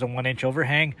 usually there's a 1-inch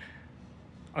overhang.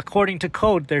 According to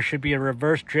code, there should be a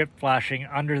reverse drip flashing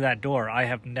under that door. I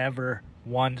have never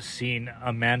once seen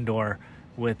a man door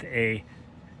with a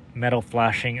metal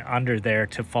flashing under there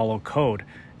to follow code.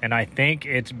 And I think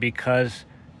it's because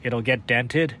it'll get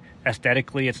dented.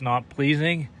 Aesthetically, it's not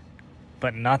pleasing,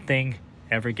 but nothing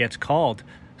ever gets called.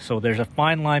 So there's a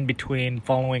fine line between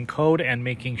following code and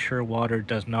making sure water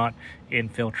does not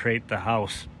infiltrate the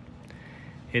house.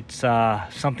 It's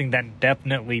something that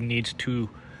definitely needs to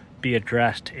be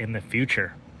addressed in the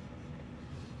future.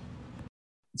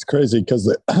 It's crazy because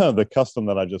the custom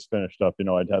that I just finished up,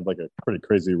 I'd had like a pretty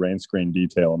crazy rain screen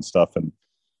detail and stuff. And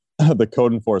the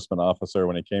code enforcement officer,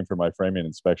 when he came for my framing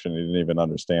inspection, he didn't even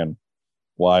understand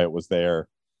why it was there.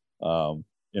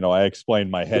 I explained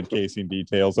my head casing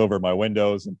details over my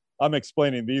windows, and I'm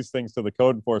explaining these things to the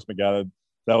code enforcement guy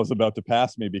that was about to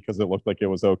pass me because it looked like it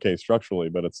was okay structurally.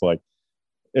 But it's like,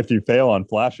 if you fail on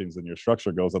flashings, then your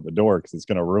structure goes out the door because it's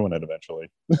going to ruin it eventually.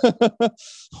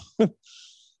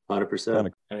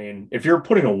 100%. I mean, if you're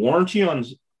putting a warranty on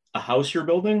a house you're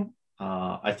building,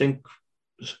 I think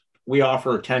we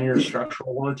offer a 10-year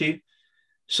structural warranty.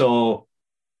 So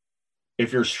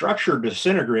if your structure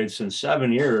disintegrates in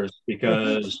 7 years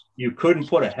because you couldn't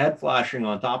put a head flashing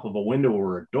on top of a window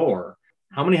or a door,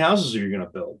 how many houses are you going to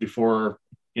build before,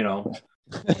 Gina,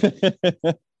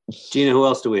 who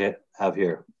else do we have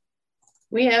here?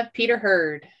 We have Peter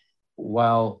Hurd.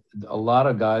 While a lot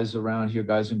of guys around here,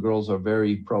 guys and girls, are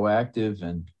very proactive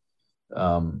and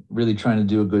really trying to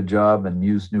do a good job and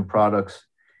use new products,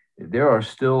 there are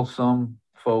still some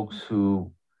folks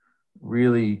who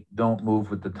really don't move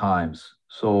with the times.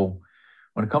 So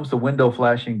when it comes to window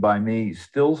flashing by me, you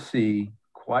still see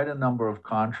quite a number of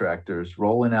contractors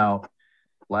rolling out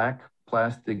black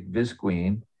plastic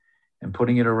visqueen and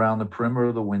putting it around the perimeter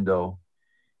of the window,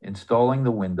 installing the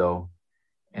window,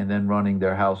 and then running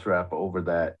their house wrap over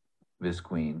that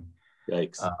visqueen.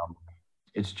 Yikes.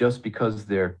 It's just because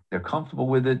they're comfortable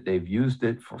with it. They've used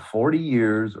it for 40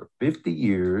 years or 50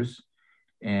 years,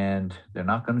 and they're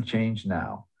not going to change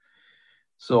now.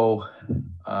 So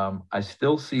I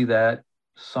still see that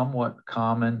somewhat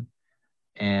common.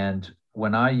 And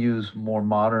when I use more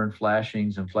modern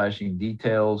flashings and flashing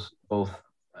details, both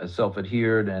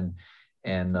self-adhered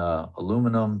and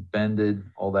aluminum bended,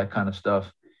 all that kind of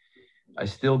stuff, I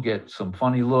still get some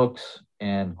funny looks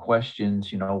and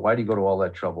questions, why do you go to all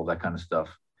that trouble, that kind of stuff.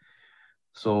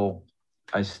 So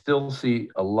I still see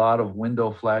a lot of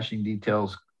window flashing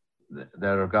details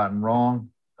that are gotten wrong,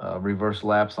 reverse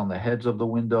laps on the heads of the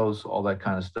windows, all that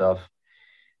kind of stuff.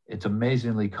 It's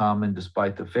amazingly common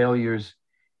despite the failures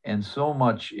and so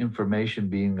much information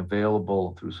being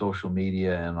available through social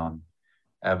media and on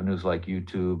avenues like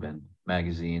YouTube and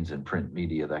magazines and print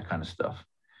media, that kind of stuff.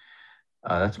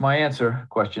 That's my answer.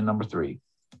 Question number 3.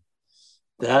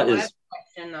 That is a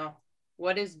question though.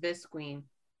 What is visqueen?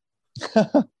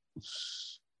 I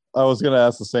was going to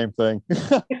ask the same thing. It's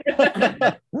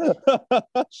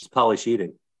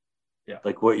polysheeting. Yeah.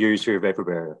 Like what you use for your vapor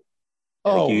barrier.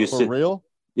 Oh, like for real?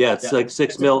 Yeah, it's like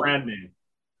 6 mil. Brand name.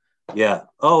 Yeah.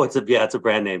 Oh, it's a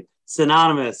brand name.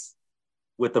 Synonymous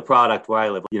with the product where I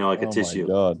live, like a tissue. Oh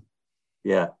my God.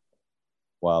 Yeah.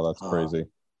 Wow, that's crazy.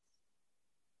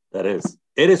 That is.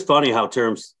 It is funny how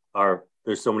terms are,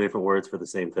 there's so many different words for the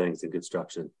same things in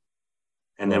construction.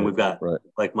 And then we've got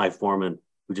like my foreman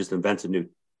who just invents a new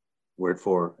word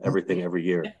for everything every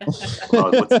year.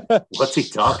 What's he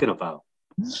talking about?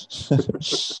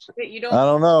 You don't, I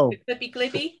don't know. Clippy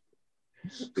clippy?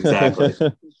 Exactly.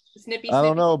 Snippy I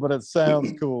don't snippy? know, but it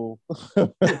sounds cool.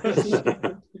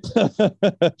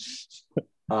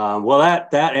 Well,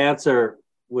 that answer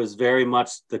was very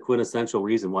much the quintessential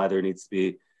reason why there needs to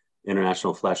be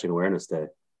International Flashing Awareness Day.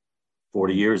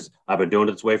 40 years. I've been doing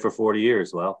it this way for 40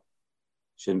 years. Well,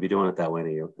 shouldn't be doing it that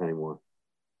way anymore.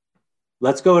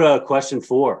 Let's go to question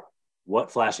 4. What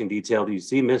flashing detail do you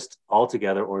see missed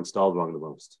altogether or installed wrong the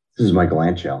most? This is Michael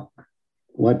Anchel.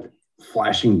 What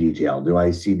flashing detail do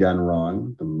I see done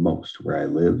wrong the most where I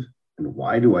live? And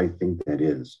why do I think that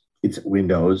is? It's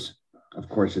windows. Of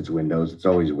course, it's windows. It's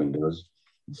always windows.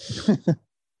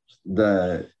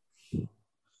 The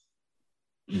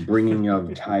bringing of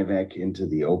Tyvek into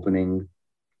the opening,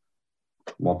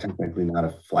 well, technically not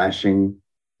a flashing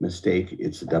mistake.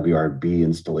 It's a WRB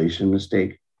installation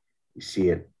mistake. You see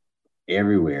it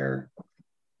everywhere,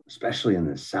 especially in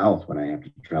the South when I have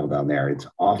to travel down there. It's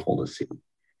awful to see.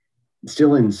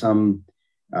 Still in some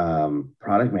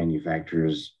product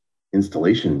manufacturers'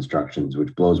 installation instructions,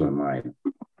 which blows my mind.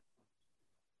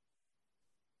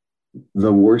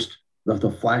 The worst,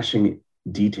 the flashing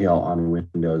detail on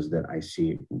windows that I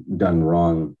see done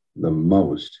wrong the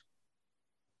most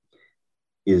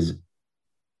is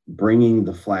bringing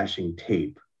the flashing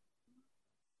tape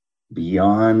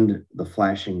beyond the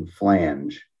flashing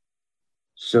flange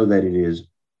so that it is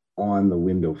on the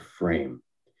window frame.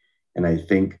 And I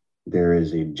think there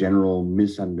is a general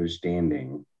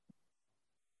misunderstanding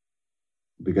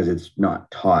because it's not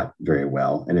taught very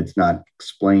well and it's not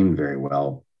explained very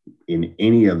well in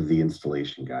any of the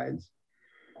installation guides,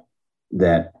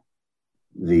 that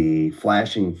the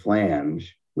flashing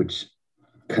flange, which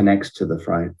connects to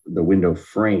the window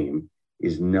frame,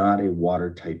 is not a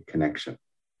watertight connection.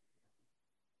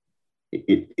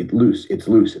 It's loose,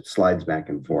 it slides back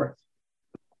and forth.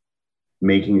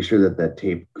 Making sure that that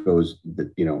tape goes,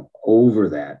 over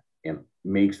that and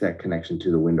makes that connection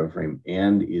to the window frame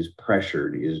and is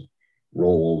pressured, is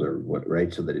rolled or what,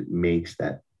 right? So that it makes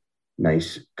that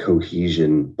nice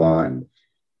cohesion bond.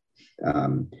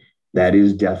 That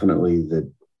is definitely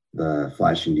the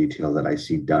flashing detail that I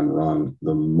see done wrong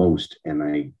the most. And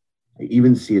I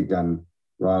even see it done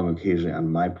wrong occasionally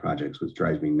on my projects, which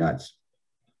drives me nuts.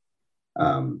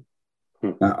 Not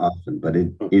often, but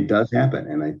it does happen.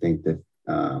 And I think that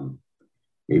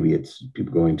maybe it's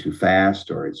people going too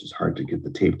fast, or it's just hard to get the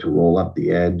tape to roll up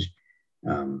the edge.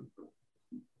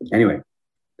 Anyway,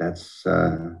 that's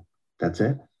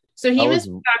it. So he was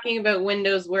talking about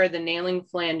windows where the nailing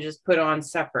flange is put on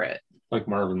separate. Like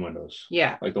Marvin windows.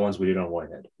 Yeah. Like the ones we did on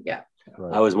Whitehead. Yeah.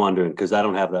 Right. I was wondering, because I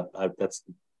don't have that. That's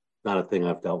not a thing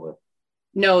I've dealt with.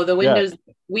 No, the windows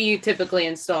we typically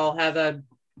install have an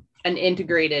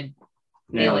integrated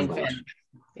nailing flange.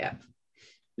 Yeah.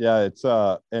 Yeah, it's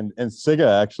and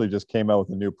Siga actually just came out with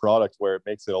a new product where it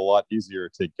makes it a lot easier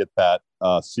to get that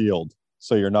sealed,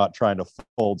 so you're not trying to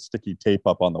fold sticky tape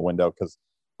up on the window. Because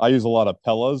I use a lot of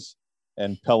Pellas,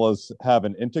 and Pellas have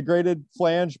an integrated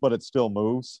flange, but it still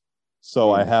moves.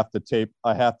 So I have to tape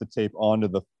onto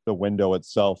the window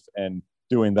itself, and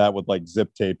doing that with like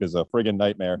zip tape is a friggin'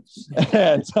 nightmare.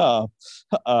 And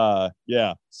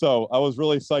yeah, so I was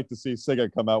really psyched to see Siga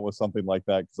come out with something like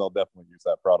that, because I'll definitely use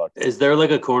that product. Is there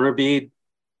like a corner bead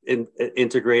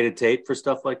integrated tape for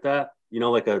stuff like that?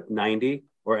 Like a 90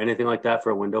 or anything like that for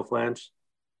a window flange?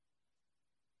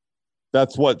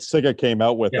 That's what Siga came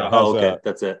out with. Yeah. Oh, okay.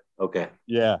 That's it. Okay.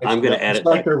 Yeah. I'm gonna edit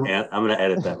that. I'm gonna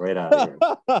edit that right out of here.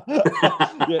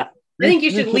 Yeah. I think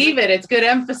you should leave it. It's good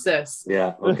emphasis.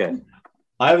 Yeah. Okay.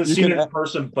 I haven't seen it in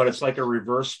person, but it's like a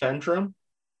reverse Fentrum.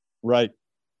 Right.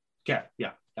 Okay.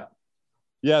 Yeah. Yeah.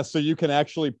 Yeah. So you can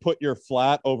actually put your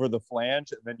flat over the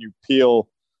flange, and then you peel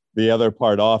the other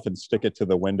part off and stick it to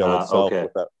the window itself. Okay.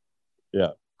 With that. Yeah.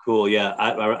 Cool. Yeah.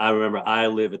 I remember I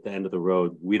live at the end of the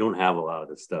road. We don't have a lot of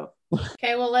this stuff.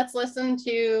 Okay. Well, let's listen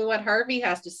to what Harvey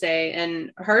has to say.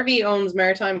 And Harvey owns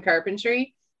Maritime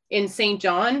Carpentry in St.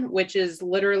 John, which is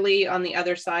literally on the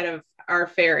other side of our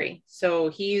ferry. So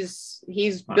he's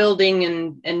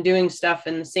building and doing stuff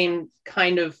in the same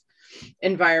kind of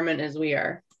environment as we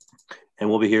are. And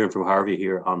we'll be hearing from Harvey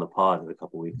here on the pod in a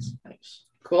couple weeks. Nice.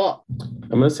 Cool. I'm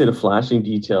going to say the flashing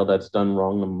detail that's done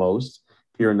wrong the most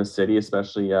here in the city,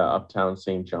 especially uptown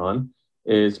St. John,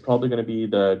 is probably going to be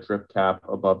the drip cap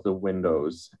above the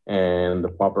windows and the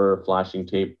proper flashing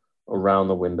tape around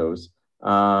the windows.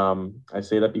 I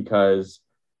say that because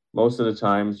most of the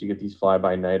times you get these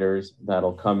fly-by-nighters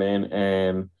that'll come in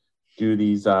and do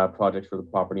these projects for the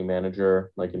property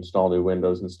manager, like install new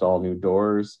windows, install new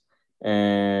doors,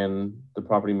 and the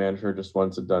property manager just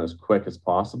wants it done as quick as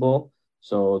possible.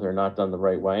 So they're not done the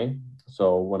right way.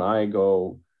 So when I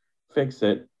go fix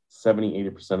it,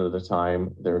 70-80% of the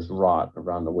time there's rot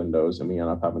around the windows, and we end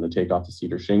up having to take off the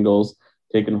cedar shingles,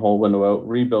 taking the whole window out,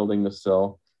 rebuilding the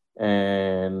sill,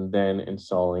 and then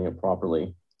installing it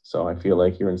properly. So I feel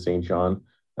like here in St. John,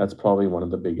 that's probably one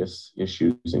of the biggest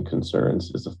issues and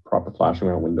concerns, is the proper flashing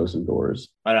around windows and doors.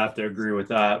 I'd have to agree with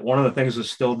that. One of the things that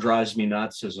still drives me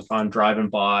nuts is if I'm driving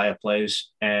by a place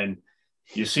and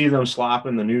you see them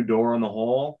slapping the new door on the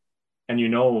hole, and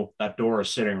that door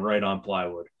is sitting right on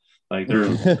plywood. Like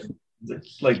there's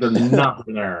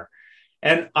nothing there.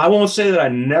 And I won't say that I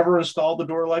never installed the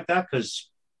door like that, because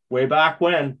way back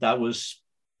when that was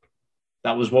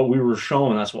what we were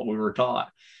shown. That's what we were taught,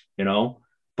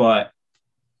 but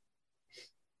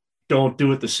don't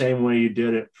do it the same way you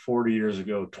did it 40 years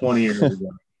ago, 20 years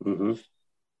ago. Mm-hmm.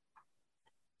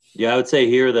 Yeah, I would say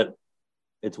here that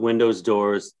it's windows,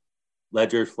 doors,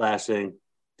 ledger flashing,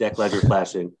 deck ledger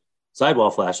flashing,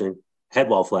 sidewall flashing,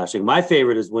 headwall flashing. My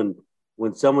favorite is when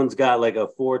someone's got like a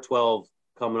 412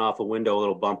 coming off a window, a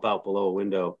little bump out below a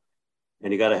window,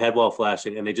 and you got a headwall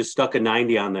flashing, and they just stuck a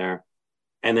 90 on there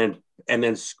and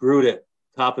then screwed it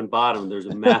top and bottom. There's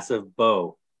a massive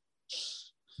bow.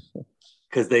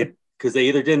 Because they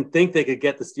either didn't think they could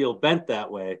get the steel bent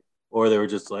that way, or they were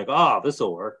just like, oh, this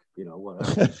will work,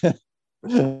 whatever.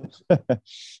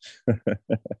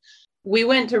 We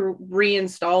went to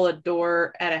reinstall a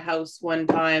door at a house one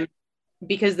time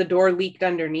because the door leaked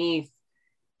underneath,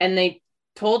 and they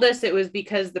told us it was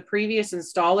because the previous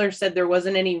installer said there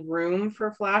wasn't any room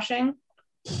for flashing.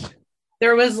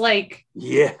 There was like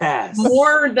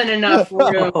more than enough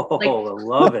room. Oh, like, I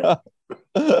love it.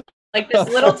 Like this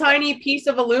little tiny piece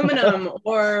of aluminum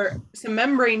or some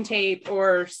membrane tape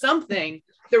or something.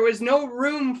 There was no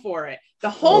room for it. The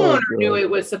homeowner knew it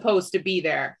was supposed to be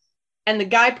there. And the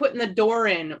guy putting the door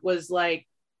in was like,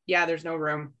 yeah, there's no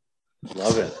room.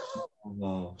 Love it.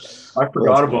 Oh, I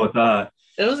forgot about that.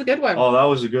 It was a good one. Oh, that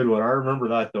was a good one. I remember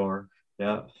that door.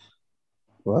 Yeah.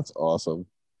 Well, that's awesome.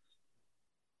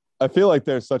 I feel like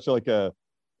there's such like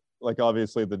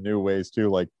obviously the new ways too.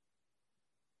 Like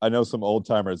I know some old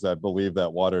timers that believe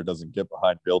that water doesn't get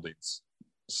behind buildings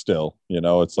still,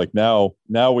 it's like now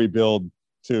we build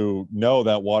to know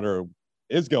that water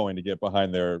is going to get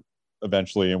behind there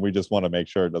eventually. And we just want to make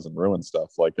sure it doesn't ruin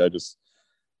stuff. Like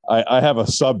I have a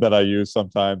sub that I use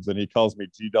sometimes and he calls me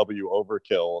GW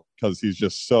Overkill because he's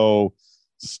just so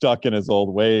stuck in his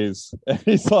old ways. And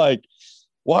he's like,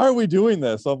 why are we doing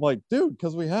this? I'm like, dude,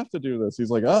 because we have to do this. He's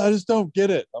like, I just don't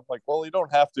get it. I'm like, well, you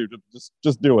don't have to.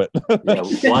 Just do it. Yeah,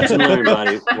 watch and learn,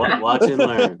 buddy. Watch and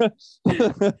learn.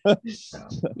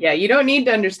 Yeah, you don't need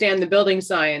to understand the building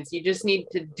science. You just need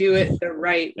to do it the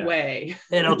right way.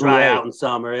 It'll dry out in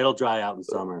summer.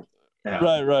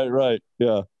 Yeah. Right.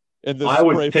 Yeah. In the I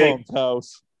would spray take- foamed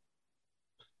house.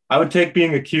 I would take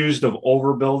being accused of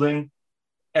overbuilding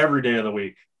every day of the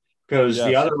week because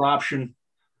the other option,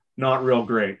 not real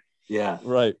great. Yeah.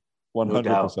 Right.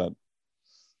 100%.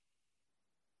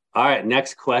 All right.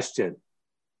 Next question.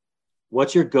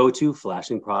 What's your go-to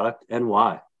flashing product and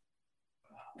why?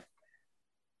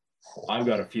 I've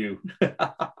got a few.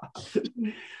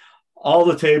 All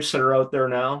the tapes that are out there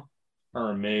now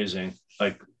are amazing.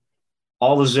 Like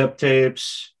all the zip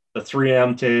tapes, the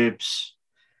 3M tapes,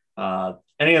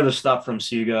 any of the stuff from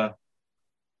Sega,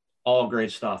 all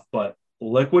great stuff. But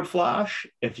liquid flash,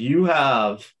 if you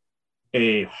have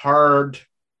a hard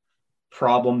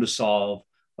problem to solve,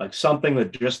 like something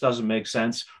that just doesn't make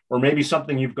sense, or maybe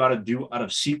something you've got to do out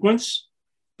of sequence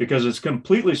because it's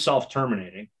completely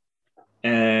self-terminating.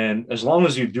 And as long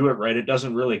as you do it right, it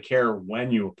doesn't really care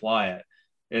when you apply it.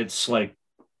 It's like,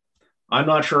 I'm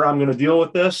not sure I'm going to deal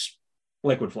with this,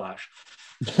 liquid flash.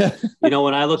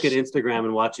 When I look at Instagram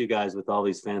and watch you guys with all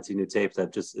these fancy new tapes,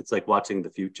 it's like watching the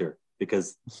future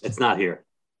because it's not here.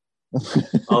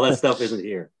 All that stuff isn't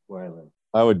here where I live.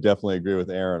 I would definitely agree with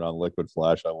Aaron on liquid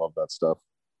flash. I love that stuff.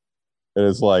 It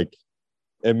is like,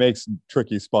 it makes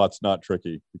tricky spots not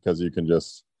tricky because you can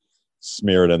just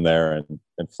smear it in there and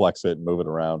flex it and move it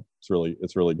around.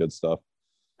 It's really good stuff.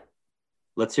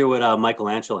 Let's hear what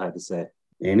Michelangelo had to say.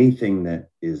 Anything that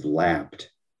is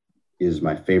lapped is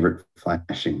my favorite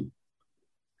flashing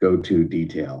go-to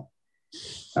detail.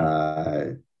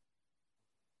 But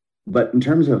in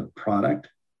terms of product,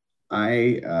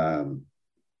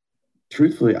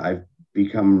 truthfully, I've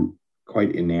become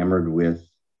quite enamored with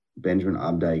Benjamin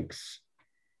Obdike's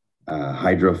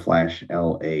Hydro Flash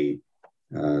LA,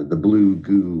 the blue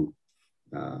goo.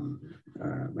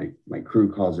 My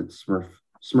crew calls it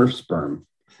Smurf sperm,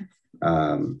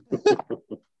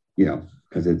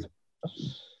 because it's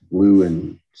blue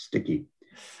and sticky.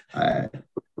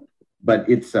 But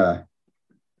it's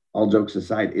all jokes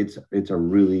aside, it's a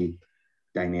really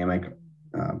dynamic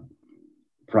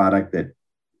product that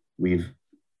we've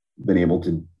been able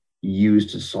to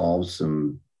use to solve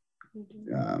some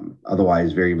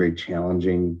otherwise very, very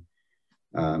challenging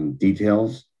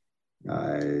details.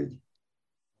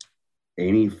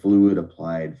 Any fluid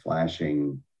applied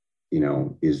flashing,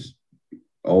 is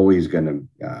always going to,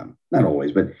 not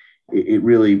always, but it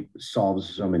really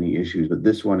solves so many issues. But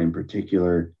this one in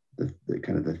particular, the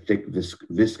kind of the thick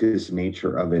viscous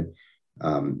nature of it,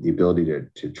 the ability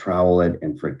to trowel it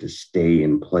and for it to stay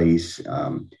in place.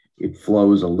 It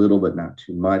flows a little, but not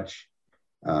too much.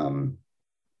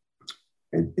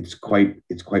 It's quite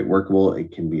workable.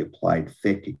 It can be applied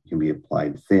thick. It can be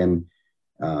applied thin.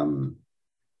 I'm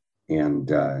going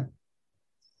to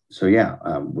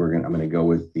go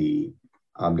with the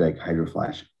Obdike Hydro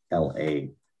Flash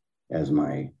LA as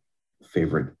my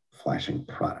favorite flashing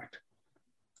product.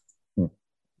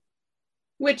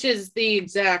 Which is the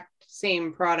exact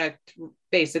same product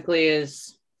basically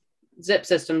as Zip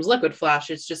Systems Liquid Flash.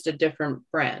 It's just a different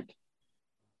brand.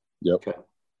 Yep. Okay.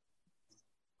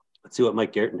 Let's see what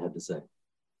Mike Garrett had to say.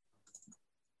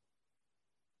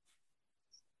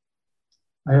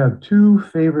 I have two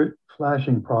favorite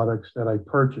flashing products that I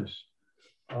purchased.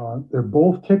 They're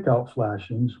both kick-out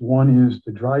flashings. One is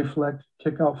the Dri-Flex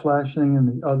kick-out flashing,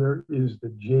 and the other is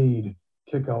the Jade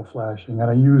kick-out flashing. And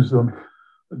I use them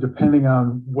depending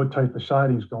on what type of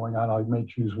siding's going on. I may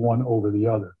choose one over the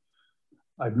other.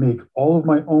 I make all of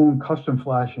my own custom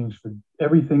flashings for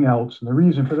everything else. And the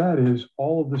reason for that is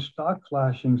all of the stock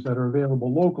flashings that are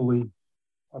available locally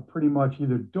are pretty much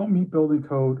either don't meet building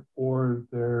code or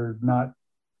they're not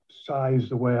sized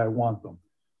the way I want them.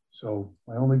 So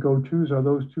my only go-tos are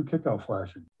those two kickout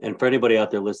flashings. And for anybody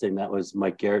out there listening, that was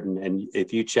Mike Garreton. And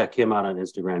if you check him out on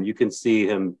Instagram, you can see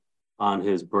him on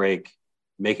his break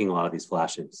making a lot of these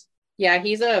flashings. Yeah,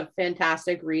 he's a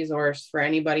fantastic resource for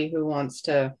anybody who wants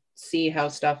to see how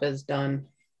stuff is done.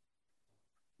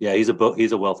 Yeah, he's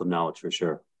a wealth of knowledge for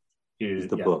sure. He's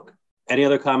the book. Any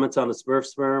other comments on the Smurf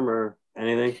sperm or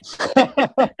anything?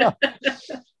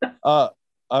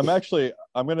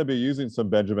 I'm going to be using some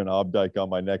Benjamin Obdyke on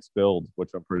my next build,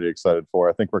 which I'm pretty excited for.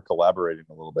 I think we're collaborating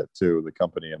a little bit too, the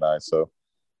company and I. So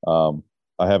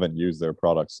I haven't used their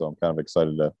products, so I'm kind of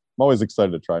excited I'm always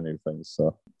excited to try new things.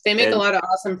 So they make a lot of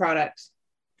awesome products.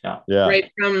 Yeah. Right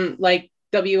from like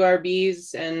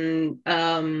WRBs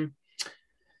and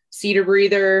cedar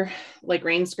breather, like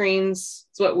rain screens.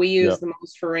 It's what we use the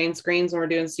most for rain screens when we're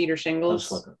doing cedar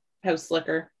shingles. House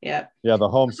slicker. Yeah. Yeah, the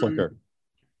home slicker.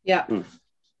 Yeah.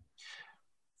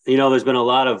 You know, there's been a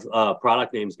lot of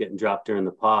product names getting dropped during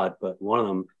the pod, but one of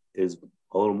them is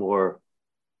a little more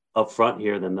upfront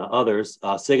here than the others.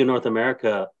 SIGA North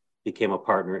America became a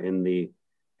partner in the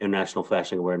International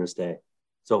Flashing Awareness Day.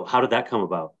 So how did that come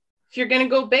about? If you're going to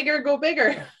go bigger, go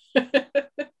bigger.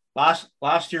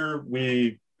 Last year,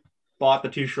 we bought the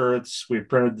t-shirts, we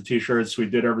printed the t-shirts, we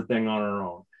did everything on our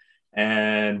own.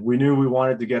 And we knew we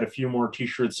wanted to get a few more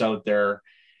t-shirts out there.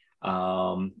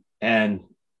 And,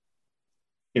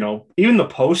 you know, even the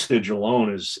postage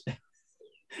alone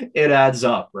it adds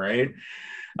up, right?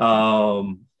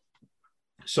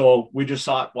 So we just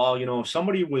thought, well, you know, if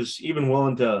somebody was even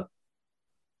willing to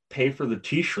pay for the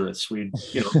t-shirts, we'd,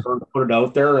 you know, put it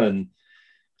out there and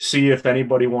see if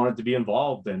anybody wanted to be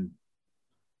involved. And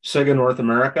SIGA North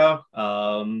America,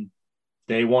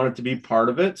 they wanted to be part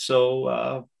of it.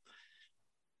 So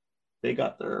they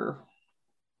got there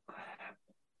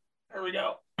we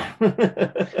go.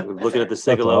 We're looking at the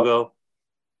SIGA logo.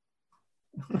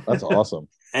 That's awesome.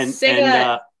 And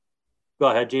go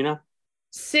ahead, Gina.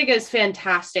 SIGA is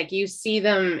fantastic. You see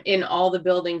them in all the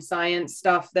building science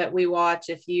stuff that we watch.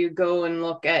 If you go and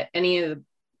look at any of the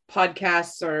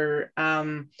podcasts, or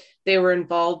they were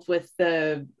involved with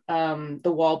the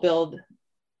wall build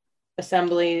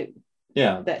assembly.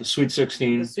 Yeah, the Sweet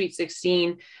 16. The Sweet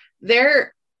 16.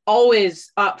 They're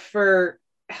always up for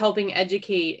helping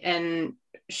educate and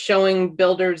showing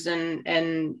builders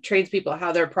and tradespeople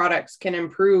how their products can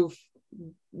improve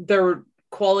their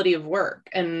quality of work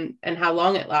and how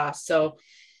long it lasts. So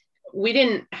we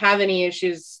didn't have any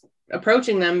issues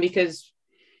approaching them because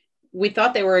we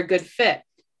thought they were a good fit.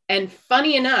 And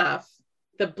funny enough,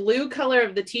 the blue color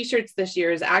of the t-shirts this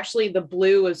year is actually the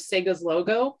blue of SIGA's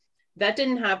logo. That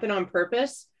didn't happen on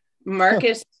purpose.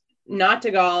 Marcus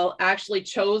Nottegal actually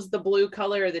chose the blue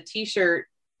color of the t-shirt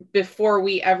before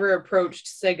we ever approached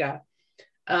SIGA.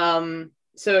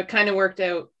 So it kind of worked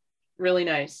out really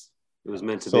nice. It was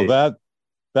meant to be. So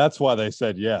that's why they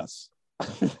said yes.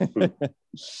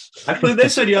 Actually, they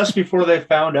said yes before they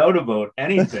found out about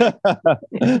anything.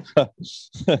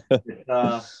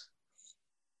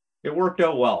 It worked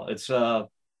out well. It's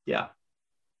yeah.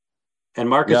 And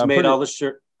Marcus made all the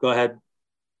shirt. Go ahead.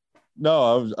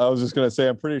 No, I was just going to say,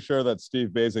 I'm pretty sure that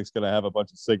Steve Basic's going to have a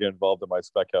bunch of SIGA involved in my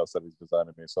spec house that he's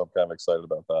designing me. So I'm kind of excited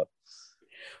about that.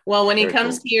 Well, when he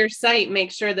comes to your site,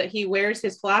 make sure that he wears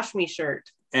his Flash Me shirt.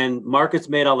 And Marcus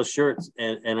made all the shirts,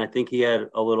 and I think he had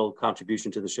a little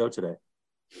contribution to the show today.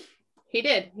 He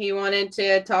did. He wanted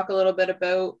to talk a little bit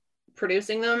about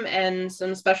producing them and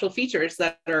some special features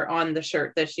that are on the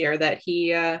shirt this year that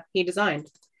he designed.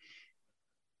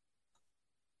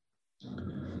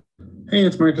 Hey,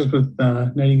 it's Marcus with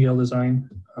Nightingale Design.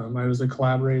 I was a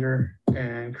collaborator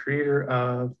and creator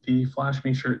of the Flash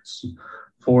Me shirts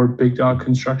for Big Dog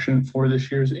Construction for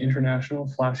this year's International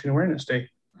Flashing Awareness Day.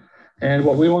 And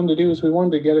what we wanted to do is we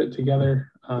wanted to get it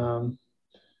together, the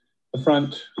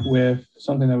front with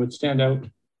something that would stand out,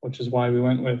 which is why we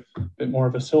went with a bit more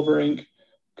of a silver ink,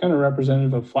 kind of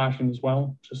representative of flashing as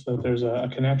well, just that there's a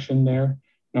connection there,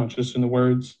 not just in the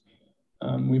words.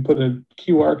 We put a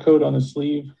QR code on the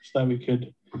sleeve so that we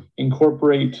could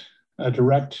incorporate a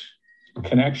direct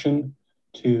connection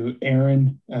to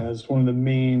Aaron as one of the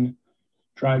main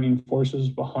driving forces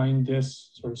behind this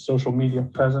sort of social media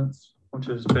presence, which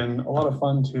has been a lot of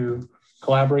fun to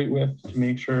collaborate with to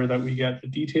make sure that we get the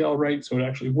detail right so it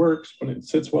actually works, but it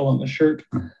sits well on the shirt.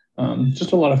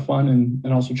 Just a lot of fun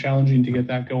and also challenging to get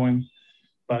that going,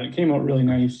 but it came out really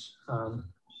nice.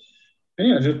 And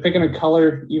yeah, just picking a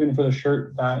color even for the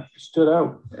shirt that stood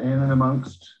out in and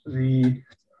amongst every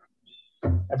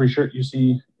shirt you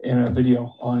see in a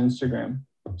video on Instagram.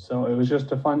 So it was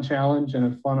just a fun challenge and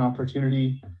a fun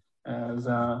opportunity as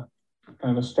kind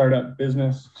of a startup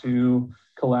business to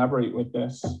collaborate with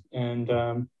this and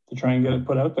to try and get it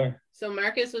put out there. So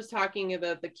Marcus was talking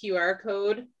about the QR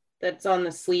code that's on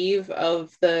the sleeve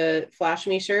of the Flash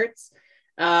Me shirts.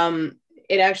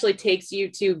 It actually takes you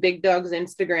to Big Dog's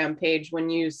Instagram page when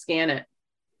you scan it.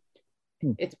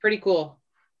 It's pretty cool.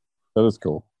 That is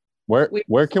cool.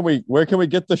 Where can we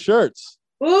get the shirts?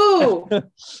 Ooh,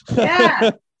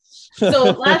 yeah.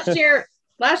 So last year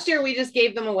we just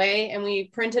gave them away and we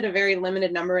printed a very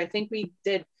limited number. I think we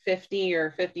did 50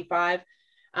 or 55.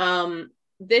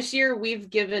 This year we've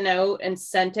given out and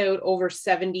sent out over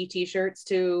 70 t-shirts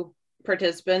to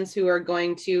participants who are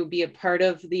going to be a part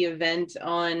of the event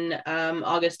on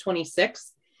August 26th.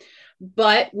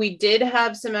 But we did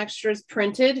have some extras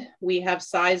printed. We have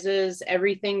sizes,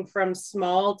 everything from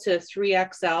small to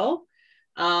 3XL.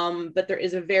 But there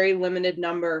is a very limited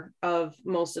number of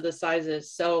most of the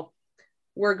sizes. So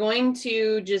we're going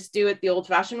to just do it the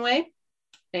old-fashioned way.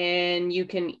 And you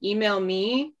can email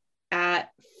me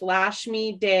at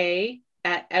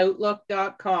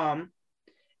flashmeday@outlook.com.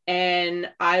 And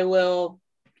I will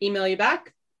email you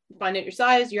back, find out your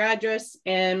size, your address,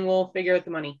 and we'll figure out the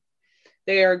money.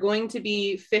 They are going to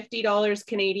be $50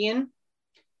 Canadian,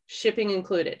 shipping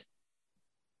included.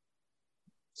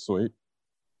 Sweet.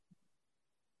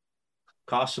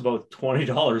 Costs about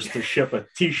 $20 to ship a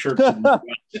t-shirt.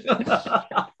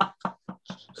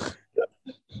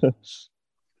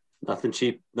 Nothing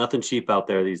cheap out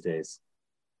there these days.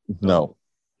 No.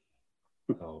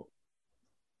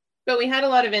 But we had a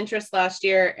lot of interest last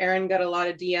year. Aaron got a lot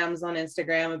of DMs on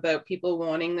Instagram about people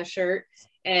wanting the shirt.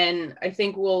 And I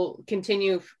think we'll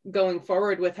continue going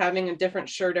forward with having a different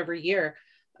shirt every year.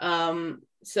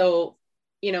 So,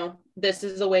 you know, this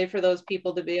is a way for those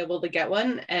people to be able to get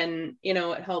one. And, you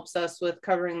know, it helps us with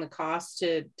covering the cost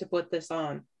to put this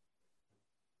on.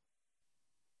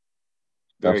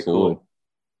 Very Absolutely. cool.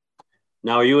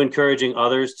 Now, are you encouraging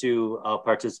others to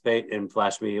participate in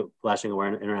International Flashing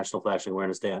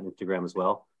Awareness Day on Instagram as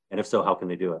well? And if so, how can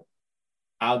they do it?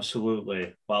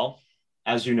 Absolutely. Well,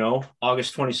 as you know,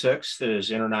 August 26th is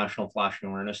International Flashing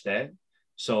Awareness Day.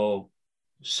 So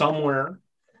somewhere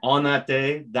on that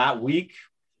day, that week,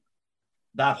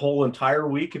 that whole entire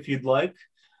week, if you'd like,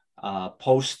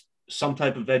 post some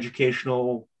type of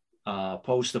educational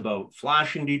post about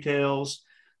flashing details,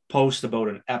 post about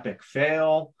an epic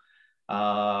fail,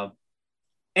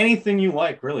 anything you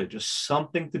like, really, just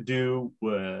something to do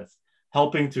with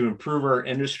helping to improve our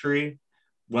industry,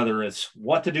 whether it's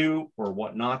what to do or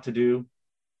what not to do,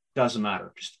 doesn't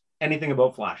matter. Just anything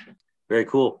about flashing. Very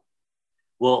cool.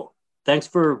 Well, thanks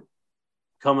for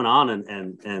coming on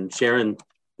and sharing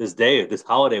this day, this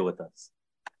holiday with us.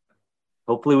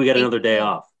 Hopefully we get another day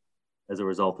off as a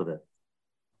result of it.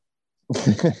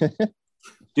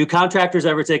 Do contractors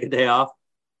ever take a day off?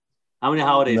 How many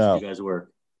holidays do you guys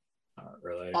work? Not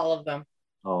really. All of them.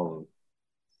 Oh,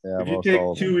 yeah. If you take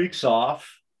 2 weeks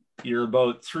off, you're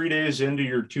about 3 days into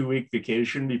your 2-week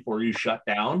vacation before you shut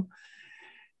down.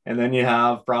 And then you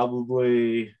have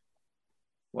probably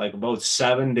like about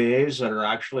 7 days that are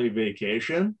actually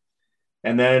vacation.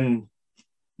 And then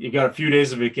you got a few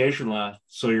days of vacation left.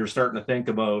 So you're starting to think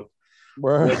about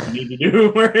what you need to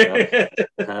do. Yep.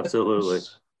 Absolutely.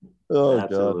 Oh,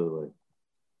 absolutely. God.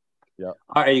 Yeah.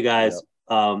 All right, you guys.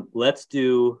 Yep. Let's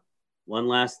do one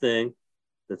last thing.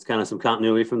 That's kind of some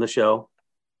continuity from the show.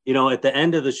 You know, at the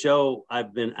end of the show,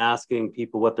 I've been asking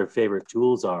people what their favorite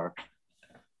tools are.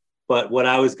 But what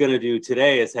I was going to do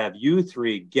today is have you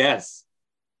three guess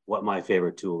what my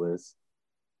favorite tool is.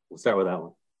 We'll start with that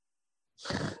one.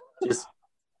 Just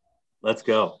let's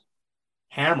go.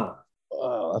 Hammer.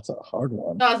 Oh, that's a hard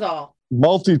one. Sawzall.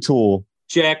 Multi-tool.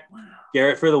 Check.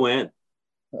 Garrett for the win.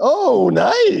 Oh,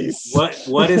 nice.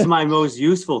 What is my most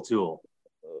useful tool?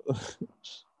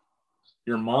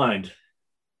 Your mind.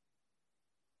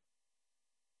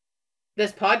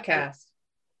 This podcast.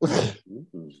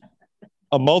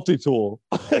 A multi-tool.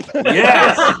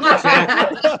 Yes.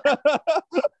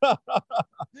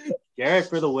 Garrett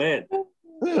for the win.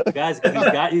 Guys,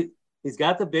 he's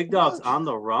got the big dogs on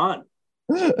the run.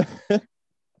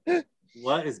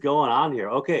 What is going on here?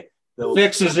 Okay. The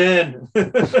fix is in.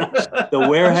 The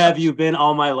where have you been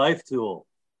all my life tool.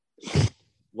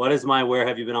 What is my where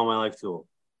have you been all my life tool?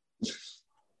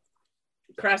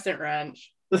 Crescent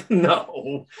wrench.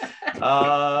 No.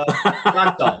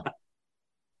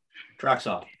 Track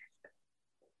saw.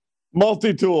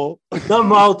 Multi-tool. The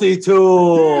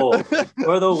multi-tool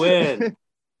for the win.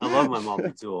 I love my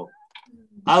multi-tool.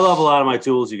 I love a lot of my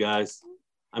tools, you guys.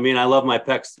 I mean, I love my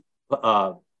PEX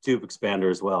tube expander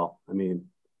as well. I mean,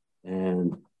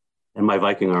 and my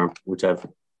Viking arm, which I've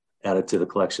added to the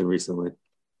collection recently.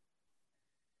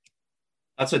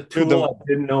 That's a tool I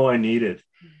didn't know I needed.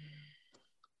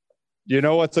 You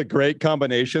know what's a great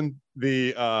combination?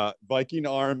 The Viking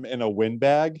arm and a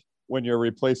windbag when you're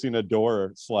replacing a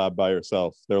door slab by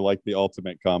yourself. They're like the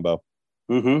ultimate combo.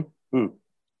 Mm-hmm.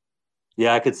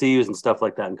 Yeah, I could see using stuff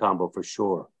like that in combo for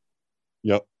sure.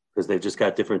 Yep. Because they've just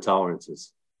got different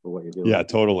tolerances for what you're doing. Yeah,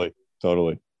 totally.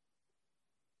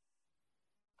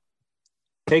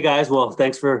 Hey, guys. Well,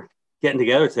 thanks for getting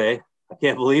together today. I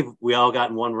can't believe we all got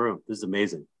in one room. This is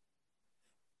amazing.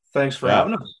 Thanks for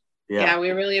having us. Yeah, we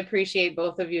really appreciate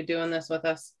both of you doing this with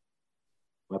us.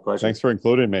 My pleasure. Thanks for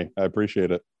including me. I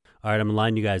appreciate it. All right, I'm going to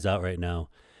line you guys out right now.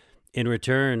 In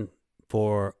return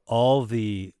for all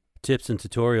the tips and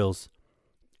tutorials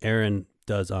Aaron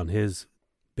does on his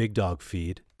Big Dog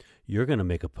feed, you're going to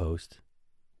make a post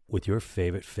with your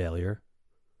favorite failure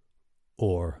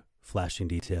or flashing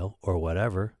detail or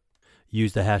whatever.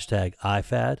 Use the hashtag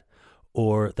IFAD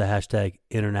or the hashtag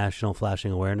International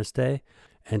Flashing Awareness Day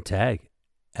and tag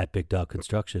at Big Dog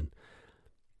Construction.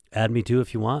 Add me too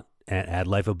if you want, and add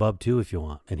Life Above too if you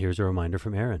want. And here's a reminder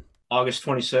from Aaron. August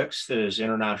 26th is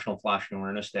International Flashing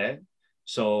Awareness Day.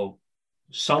 So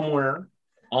somewhere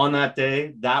on that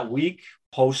day, that week,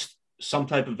 post some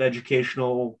type of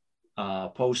educational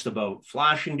post about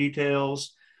flashing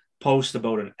details, post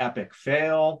about an epic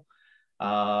fail,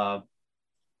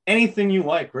 anything you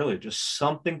like, really, just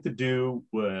something to do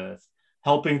with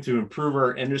helping to improve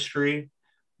our industry,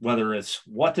 whether it's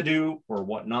what to do or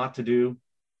what not to do,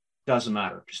 doesn't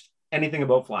matter. Just anything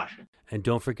about flashing. And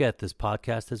don't forget, this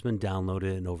podcast has been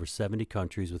downloaded in over 70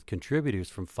 countries with contributors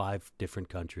from 5 different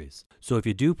countries. So if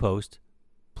you do post,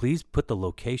 please put the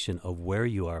location of where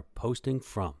you are posting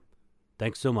from.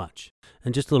 Thanks so much.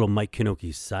 And just a little Mike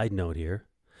Kinoki side note here.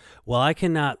 While I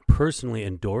cannot personally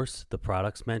endorse the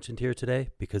products mentioned here today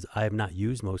because I have not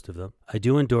used most of them, I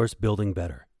do endorse Building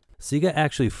Better. Sega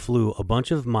actually flew a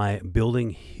bunch of my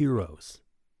building heroes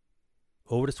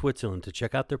over to Switzerland to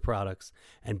check out their products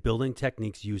and building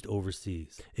techniques used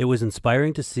overseas. It was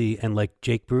inspiring to see, and like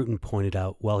Jake Bruton pointed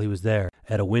out while he was there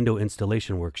at a window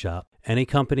installation workshop, any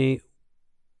company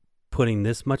putting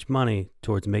this much money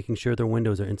towards making sure their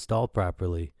windows are installed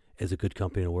properly is a good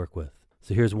company to work with.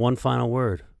 So here's one final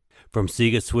word from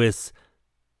Sega Swiss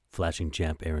flashing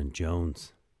champ Aaron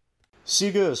Jones.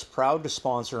 Sega is proud to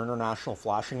sponsor International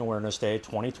Flashing Awareness Day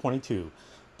 2022.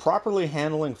 Properly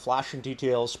handling flashing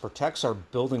details protects our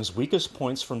building's weakest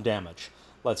points from damage.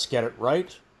 Let's get it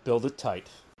right, build it tight.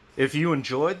 If you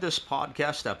enjoyed this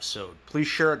podcast episode, please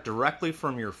share it directly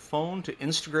from your phone to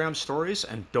Instagram stories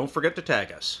and don't forget to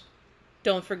tag us.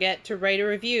 Don't forget to write a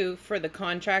review for the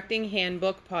Contracting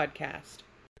Handbook podcast.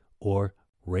 Or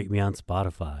rate me on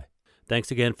Spotify. Thanks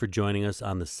again for joining us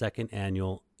on the 2nd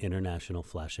Annual International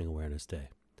Flashing Awareness Day.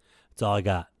 That's all I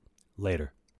got.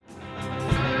 Later.